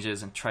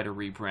changes and try to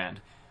rebrand,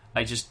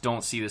 I just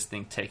don't see this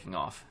thing taking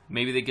off.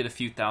 Maybe they get a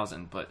few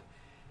thousand, but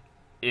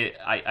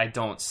I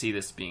don't see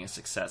this being a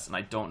success, and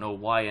I don't know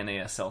why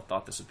NASL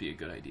thought this would be a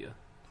good idea.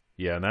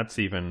 Yeah, and that's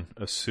even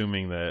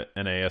assuming that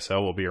NASL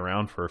will be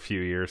around for a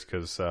few years,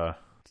 because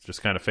it's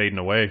just kind of fading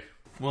away.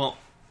 Well,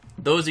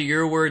 those are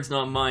your words,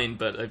 not mine,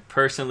 but I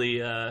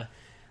personally, I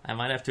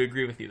might have to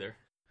agree with you there.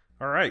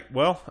 All right.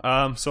 Well,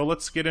 so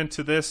let's get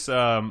into this.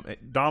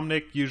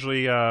 Dominic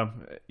usually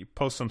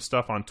posts some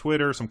stuff on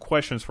Twitter, some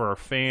questions for our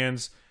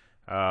fans.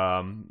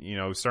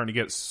 Starting to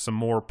get some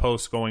more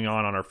posts going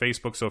on our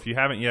Facebook. So if you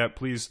haven't yet,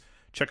 please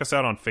check us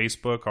out on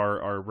Facebook,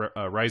 our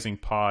Rising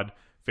Pod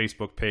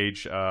Facebook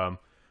page.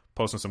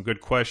 Posting some good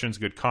questions,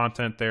 good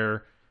content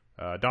there.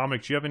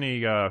 Dominic, do you have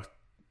any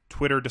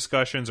Twitter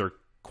discussions or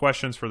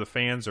questions for the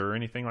fans or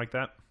anything like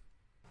that?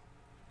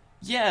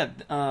 Yeah,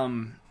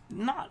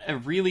 not a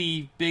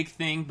really big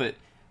thing, but,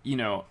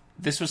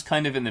 this was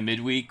kind of in the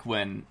midweek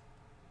when,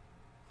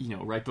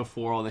 right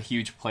before all the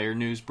huge player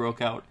news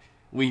broke out.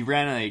 We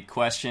ran a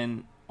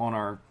question on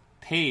our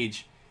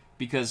page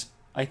because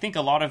I think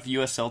a lot of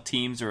USL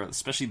teams, or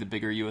especially the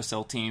bigger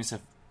USL teams,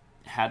 have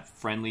had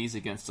friendlies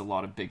against a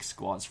lot of big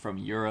squads from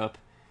Europe.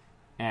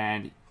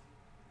 And,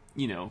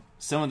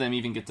 some of them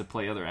even get to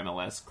play other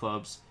MLS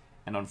clubs.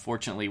 And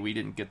unfortunately, we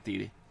didn't get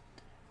the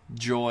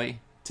joy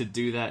to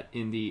do that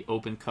in the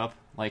Open Cup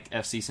like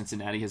FC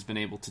Cincinnati has been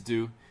able to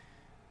do.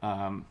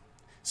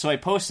 So I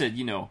posted,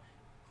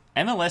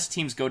 MLS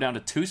teams go down to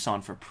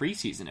Tucson for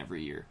preseason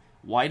every year.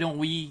 Why don't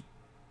we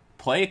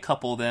play a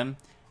couple of them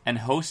and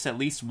host at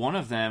least one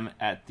of them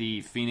at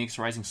the Phoenix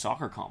Rising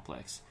Soccer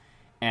Complex?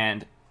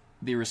 And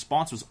the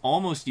response was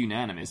almost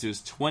unanimous. It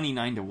was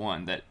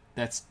 29-1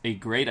 that's a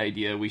great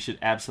idea. We should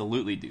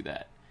absolutely do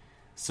that.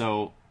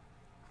 So,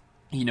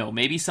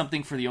 maybe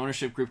something for the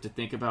ownership group to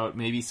think about,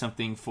 maybe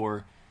something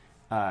for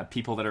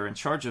people that are in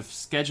charge of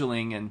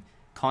scheduling and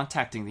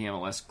contacting the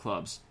MLS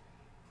clubs.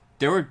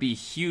 There would be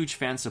huge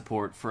fan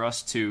support for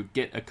us to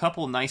get a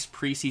couple nice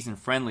preseason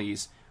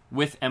friendlies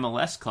with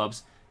MLS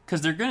clubs,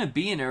 because they're going to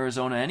be in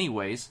Arizona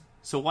anyways,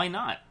 so why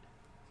not?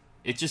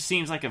 It just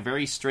seems like a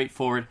very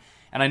straightforward,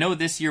 and I know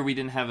this year we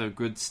didn't have a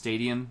good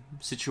stadium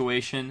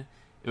situation.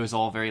 It was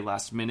all very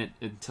last minute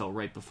until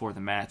right before the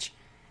match.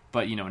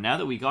 But, now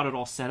that we got it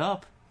all set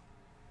up,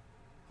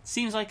 it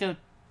seems like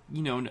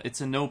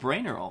it's a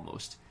no-brainer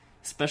almost.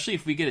 Especially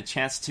if we get a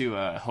chance to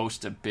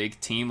host a big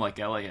team like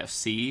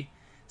LAFC,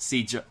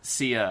 see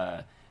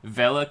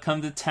Vela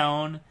come to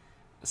town,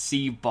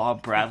 see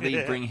Bob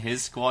Bradley bring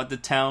his squad to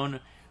town,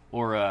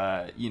 or,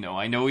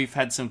 I know we've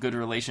had some good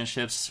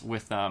relationships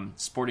with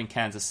Sporting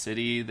Kansas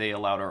City. They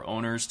allowed our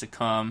owners to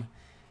come.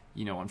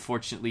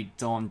 Unfortunately,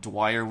 Don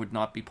Dwyer would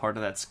not be part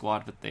of that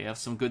squad, but they have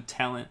some good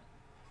talent.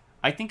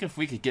 I think if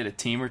we could get a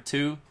team or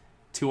two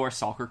to our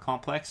soccer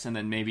complex, and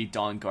then maybe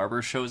Don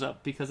Garber shows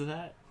up because of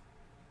that,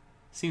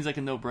 seems like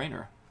a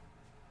no-brainer.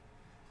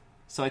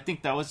 So I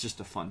think that was just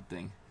a fun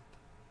thing.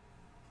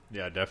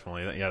 Yeah,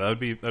 definitely. Yeah, that'd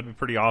be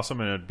pretty awesome,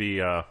 and it'd be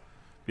a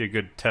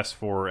good test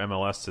for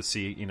MLS to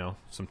see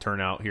some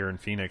turnout here in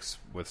Phoenix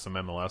with some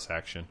MLS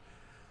action.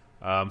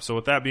 So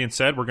with that being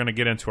said, we're going to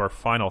get into our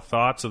final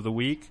thoughts of the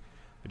week.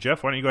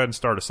 Jeff, why don't you go ahead and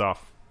start us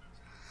off?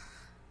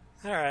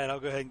 All right, I'll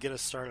go ahead and get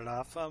us started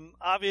off.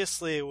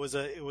 Obviously, it was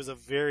a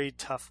very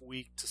tough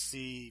week to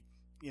see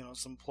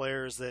some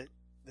players that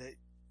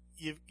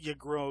you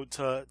grow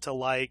to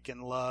like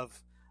and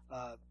love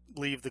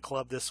leave the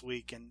club this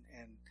week, and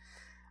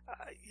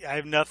I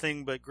have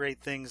nothing but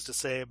great things to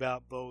say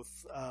about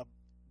both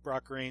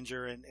Brock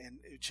Ranger and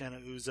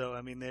Uchenna Uzo.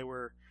 I mean, they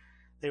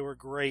were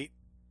great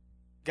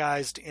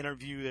guys to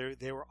interview.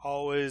 They were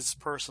always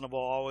personable,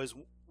 always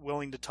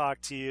willing to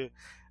talk to you.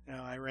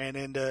 I ran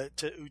into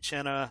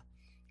Uchenna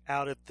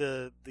out at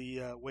the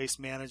Waste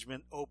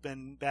Management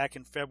Open back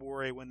in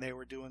February when they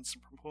were doing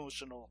some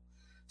promotional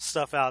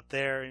stuff out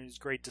there, and it was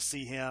great to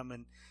see him.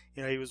 And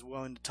he was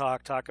willing to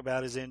talk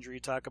about his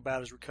injury, talk about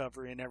his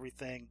recovery and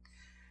everything.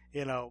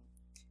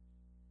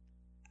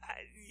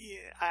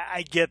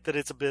 I get that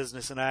it's a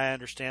business, and I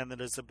understand that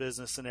it's a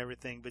business and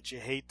everything, but you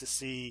hate to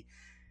see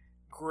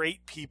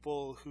great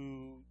people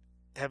who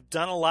have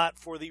done a lot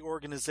for the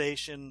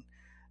organization,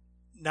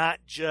 not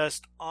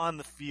just on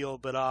the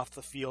field, but off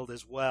the field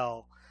as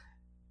well.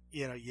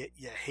 You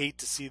hate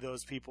to see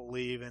those people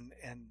leave, and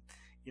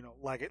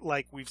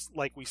like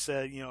we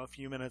said, a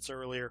few minutes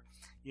earlier,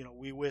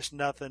 we wish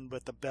nothing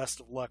but the best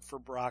of luck for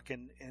Brock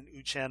and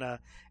Uchenna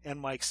and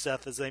Mike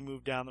Seth as they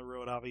move down the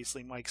road.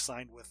 Obviously, Mike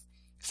signed with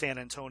San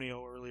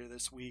Antonio earlier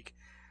this week.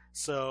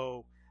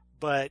 So,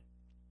 but,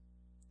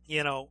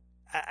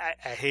 I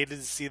hated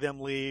to see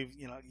them leave.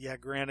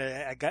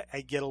 Granted,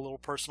 I get a little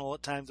personal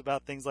at times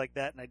about things like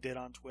that, and I did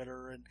on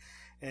Twitter,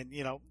 and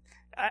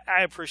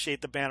I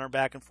appreciate the banter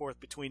back and forth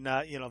between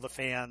the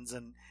fans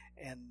and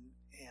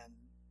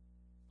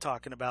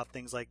talking about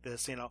things like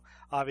this.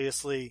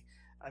 Obviously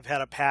I've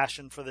had a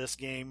passion for this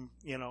game,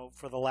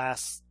 for the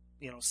last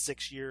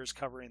 6 years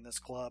covering this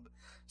club,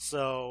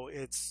 so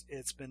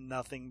it's been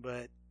nothing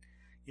but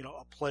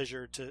a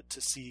pleasure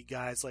to see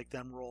guys like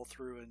them roll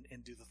through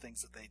and do the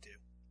things that they do.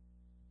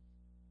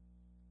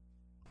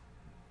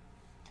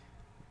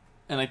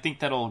 And I think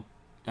that'll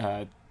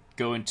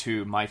go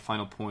into my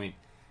final point.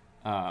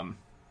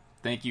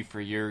 Thank you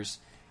for yours.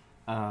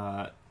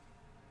 I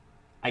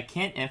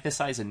can't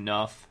emphasize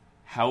enough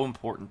how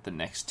important the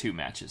next two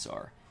matches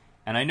are.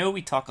 And I know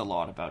we talk a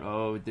lot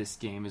about, this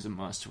game is a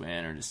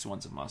must-win, or this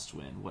one's a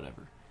must-win,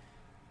 whatever.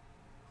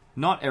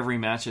 Not every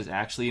match is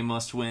actually a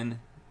must-win.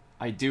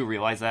 I do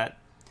realize that.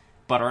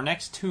 But our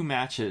next 2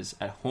 matches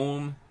at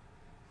home,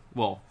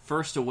 well,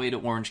 first away to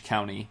Orange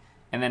County,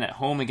 and then at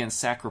home against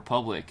Sac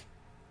Republic,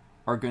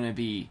 are going to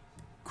be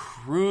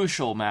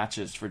crucial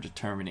matches for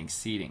determining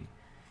seeding.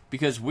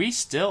 Because we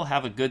still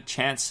have a good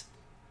chance,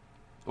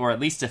 or at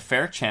least a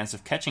fair chance,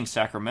 of catching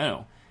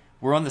Sacramento.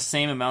 We're on the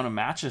same amount of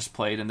matches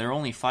played, and they're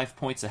only 5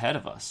 points ahead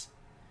of us.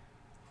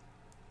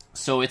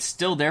 So it's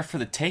still there for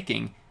the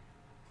taking.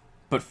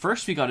 But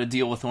first we got to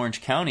deal with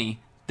Orange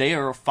County. They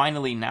are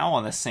finally now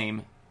on the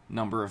same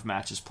number of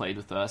matches played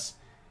with us,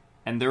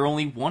 and they're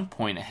only 1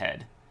 point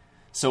ahead.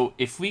 So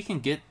if we can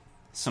get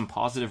some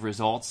positive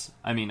results,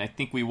 I mean, I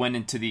think we went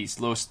into these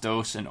Los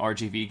Dos and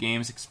RGV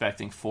games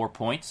expecting 4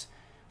 points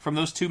from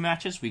those 2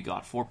 matches. We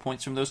got 4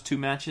 points from those 2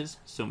 matches,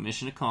 so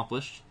mission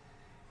accomplished.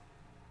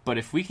 But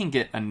if we can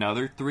get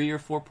another 3 or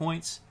 4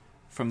 points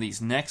from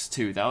these next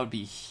 2, that would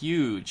be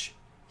huge,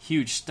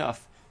 huge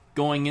stuff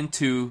going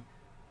into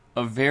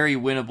a very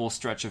winnable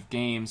stretch of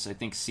games. I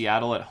think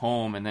Seattle at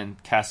home and then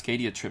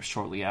Cascadia trip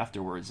shortly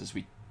afterwards as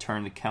we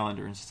turn the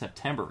calendar into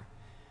September.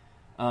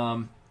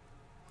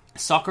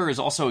 Soccer is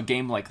also a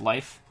game like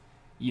life.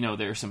 You know,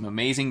 there are some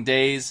amazing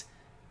days,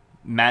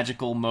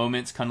 magical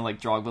moments, kind of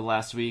like Drogba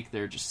last week.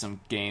 There are just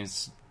some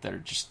games that are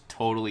just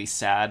totally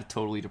sad,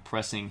 totally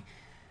depressing.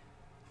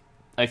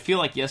 I feel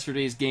like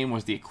yesterday's game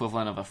was the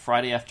equivalent of a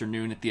Friday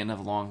afternoon at the end of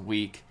a long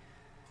week.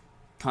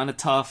 Kind of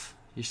tough.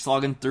 You're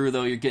slogging through,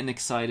 though. You're getting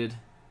excited.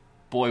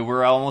 Boy,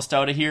 we're almost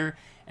out of here.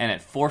 And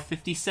at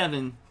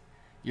 4:57,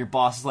 your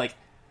boss is like,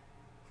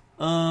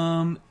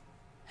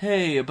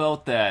 hey,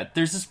 about that.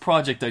 There's this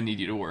project I need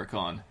you to work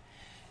on.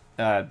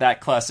 That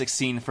classic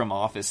scene from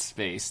Office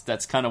Space.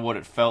 That's kind of what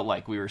it felt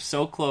like. We were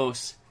so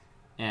close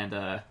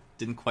and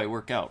didn't quite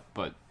work out.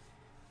 But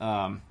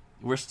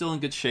we're still in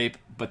good shape.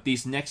 But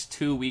these next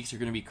 2 weeks are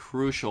going to be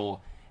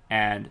crucial.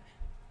 And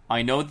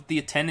I know that the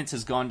attendance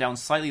has gone down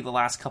slightly the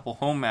last couple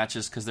home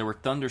matches because there were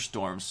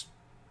thunderstorms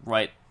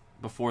right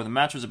before the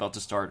match was about to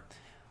start.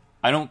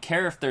 I don't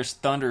care if there's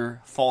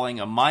thunder falling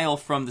a mile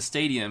from the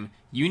stadium.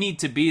 You need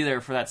to be there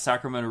for that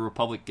Sacramento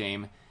Republic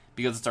game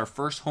because it's our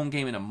first home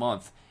game in a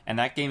month, and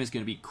that game is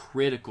going to be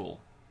critical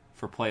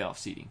for playoff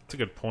seeding. That's a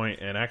good point.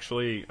 And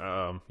actually,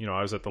 I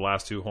was at the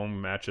last 2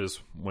 home matches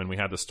when we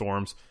had the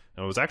storms,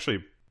 and it was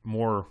actually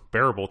more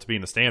bearable to be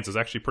in the stands. It was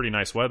actually pretty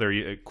nice weather.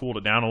 It cooled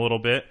it down a little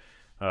bit,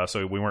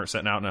 so we weren't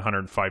sitting out in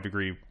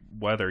 105-degree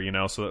weather,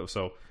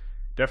 So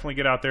definitely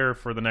get out there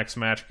for the next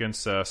match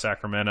against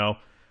Sacramento.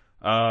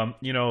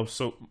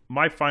 So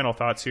my final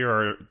thoughts here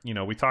are,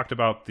 we talked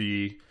about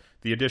the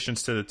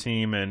additions to the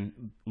team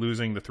and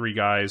losing the 3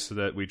 guys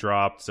that we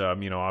dropped.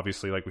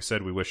 Obviously, like we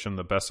said, we wish them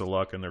the best of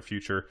luck in their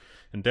future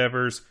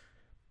endeavors.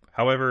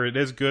 However, it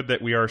is good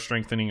that we are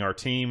strengthening our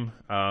team,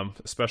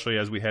 especially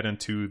as we head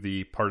into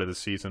the part of the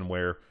season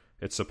where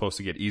it's supposed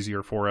to get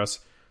easier for us.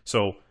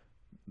 So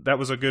that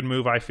was a good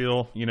move, I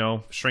feel,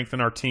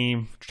 strengthen our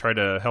team, try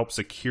to help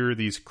secure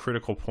these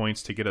critical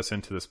points to get us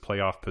into this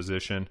playoff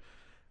position.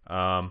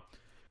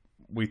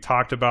 We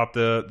talked about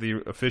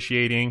the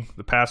officiating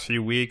the past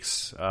few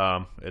weeks.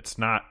 It's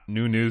not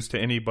new news to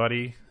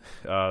anybody,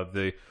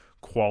 the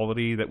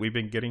quality that we've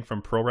been getting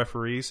from pro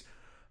referees.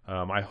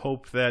 I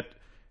hope that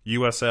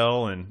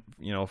USL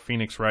and,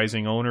 Phoenix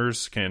Rising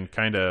owners can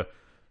kind of,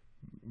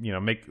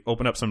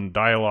 open up some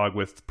dialogue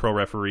with pro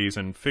referees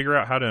and figure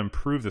out how to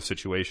improve the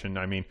situation.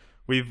 I mean,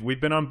 we've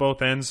been on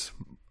both ends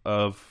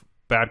of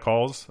bad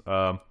calls,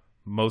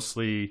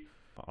 mostly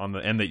on the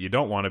end that you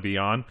don't want to be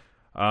on.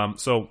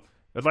 So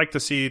I'd like to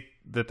see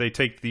that they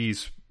take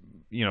these,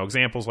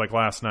 examples like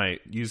last night,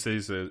 use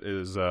these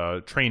as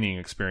training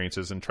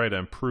experiences and try to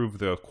improve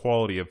the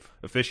quality of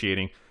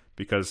officiating,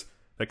 because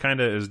that kind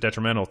of is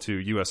detrimental to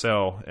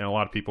USL. And a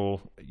lot of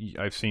people,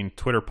 I've seen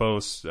Twitter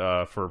posts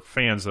for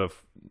fans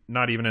of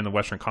not even in the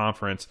Western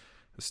Conference,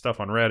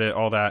 stuff on Reddit,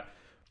 all that,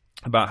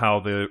 about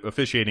how the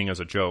officiating is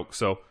a joke.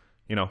 So,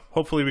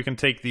 hopefully we can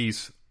take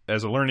these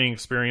as a learning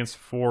experience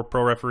for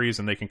pro referees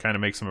and they can kind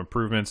of make some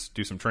improvements,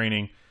 do some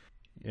training.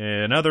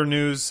 In other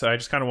news, I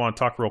just kind of want to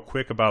talk real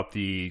quick about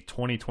the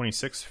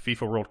 2026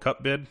 FIFA World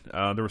Cup bid.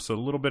 There was a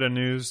little bit of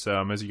news.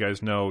 As you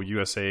guys know,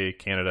 USA,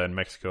 Canada, and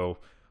Mexico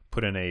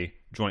put in a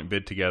joint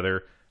bid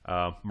together.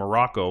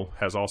 Morocco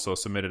has also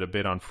submitted a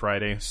bid on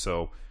Friday,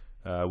 so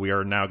we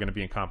are now going to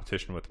be in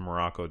competition with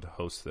Morocco to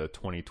host the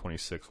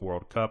 2026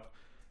 World Cup.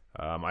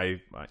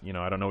 I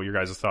don't know what your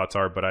guys' thoughts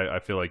are, but I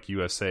feel like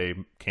USA,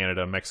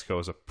 Canada, Mexico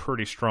is a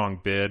pretty strong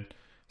bid.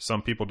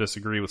 Some people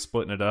disagree with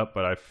splitting it up,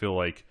 but I feel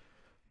like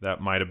that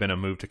might have been a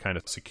move to kind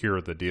of secure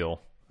the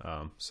deal.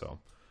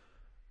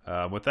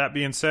 With that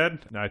being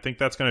said, I think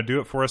that's going to do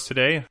it for us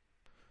today.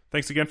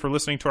 Thanks again for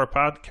listening to our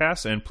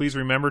podcast, and please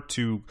remember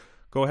to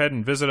go ahead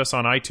and visit us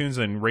on iTunes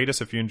and rate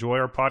us if you enjoy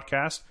our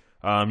podcast.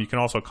 You can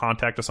also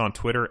contact us on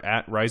Twitter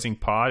at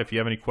RisingPod if you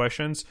have any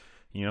questions.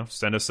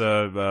 Send us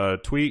a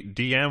tweet,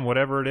 DM,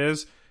 whatever it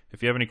is.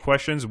 If you have any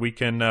questions, we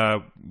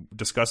can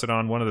discuss it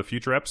on one of the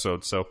future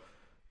episodes. So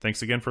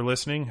thanks again for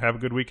listening. Have a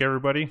good week,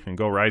 everybody, and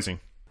go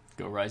Rising.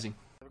 Go Rising.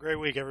 great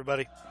week,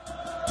 everybody.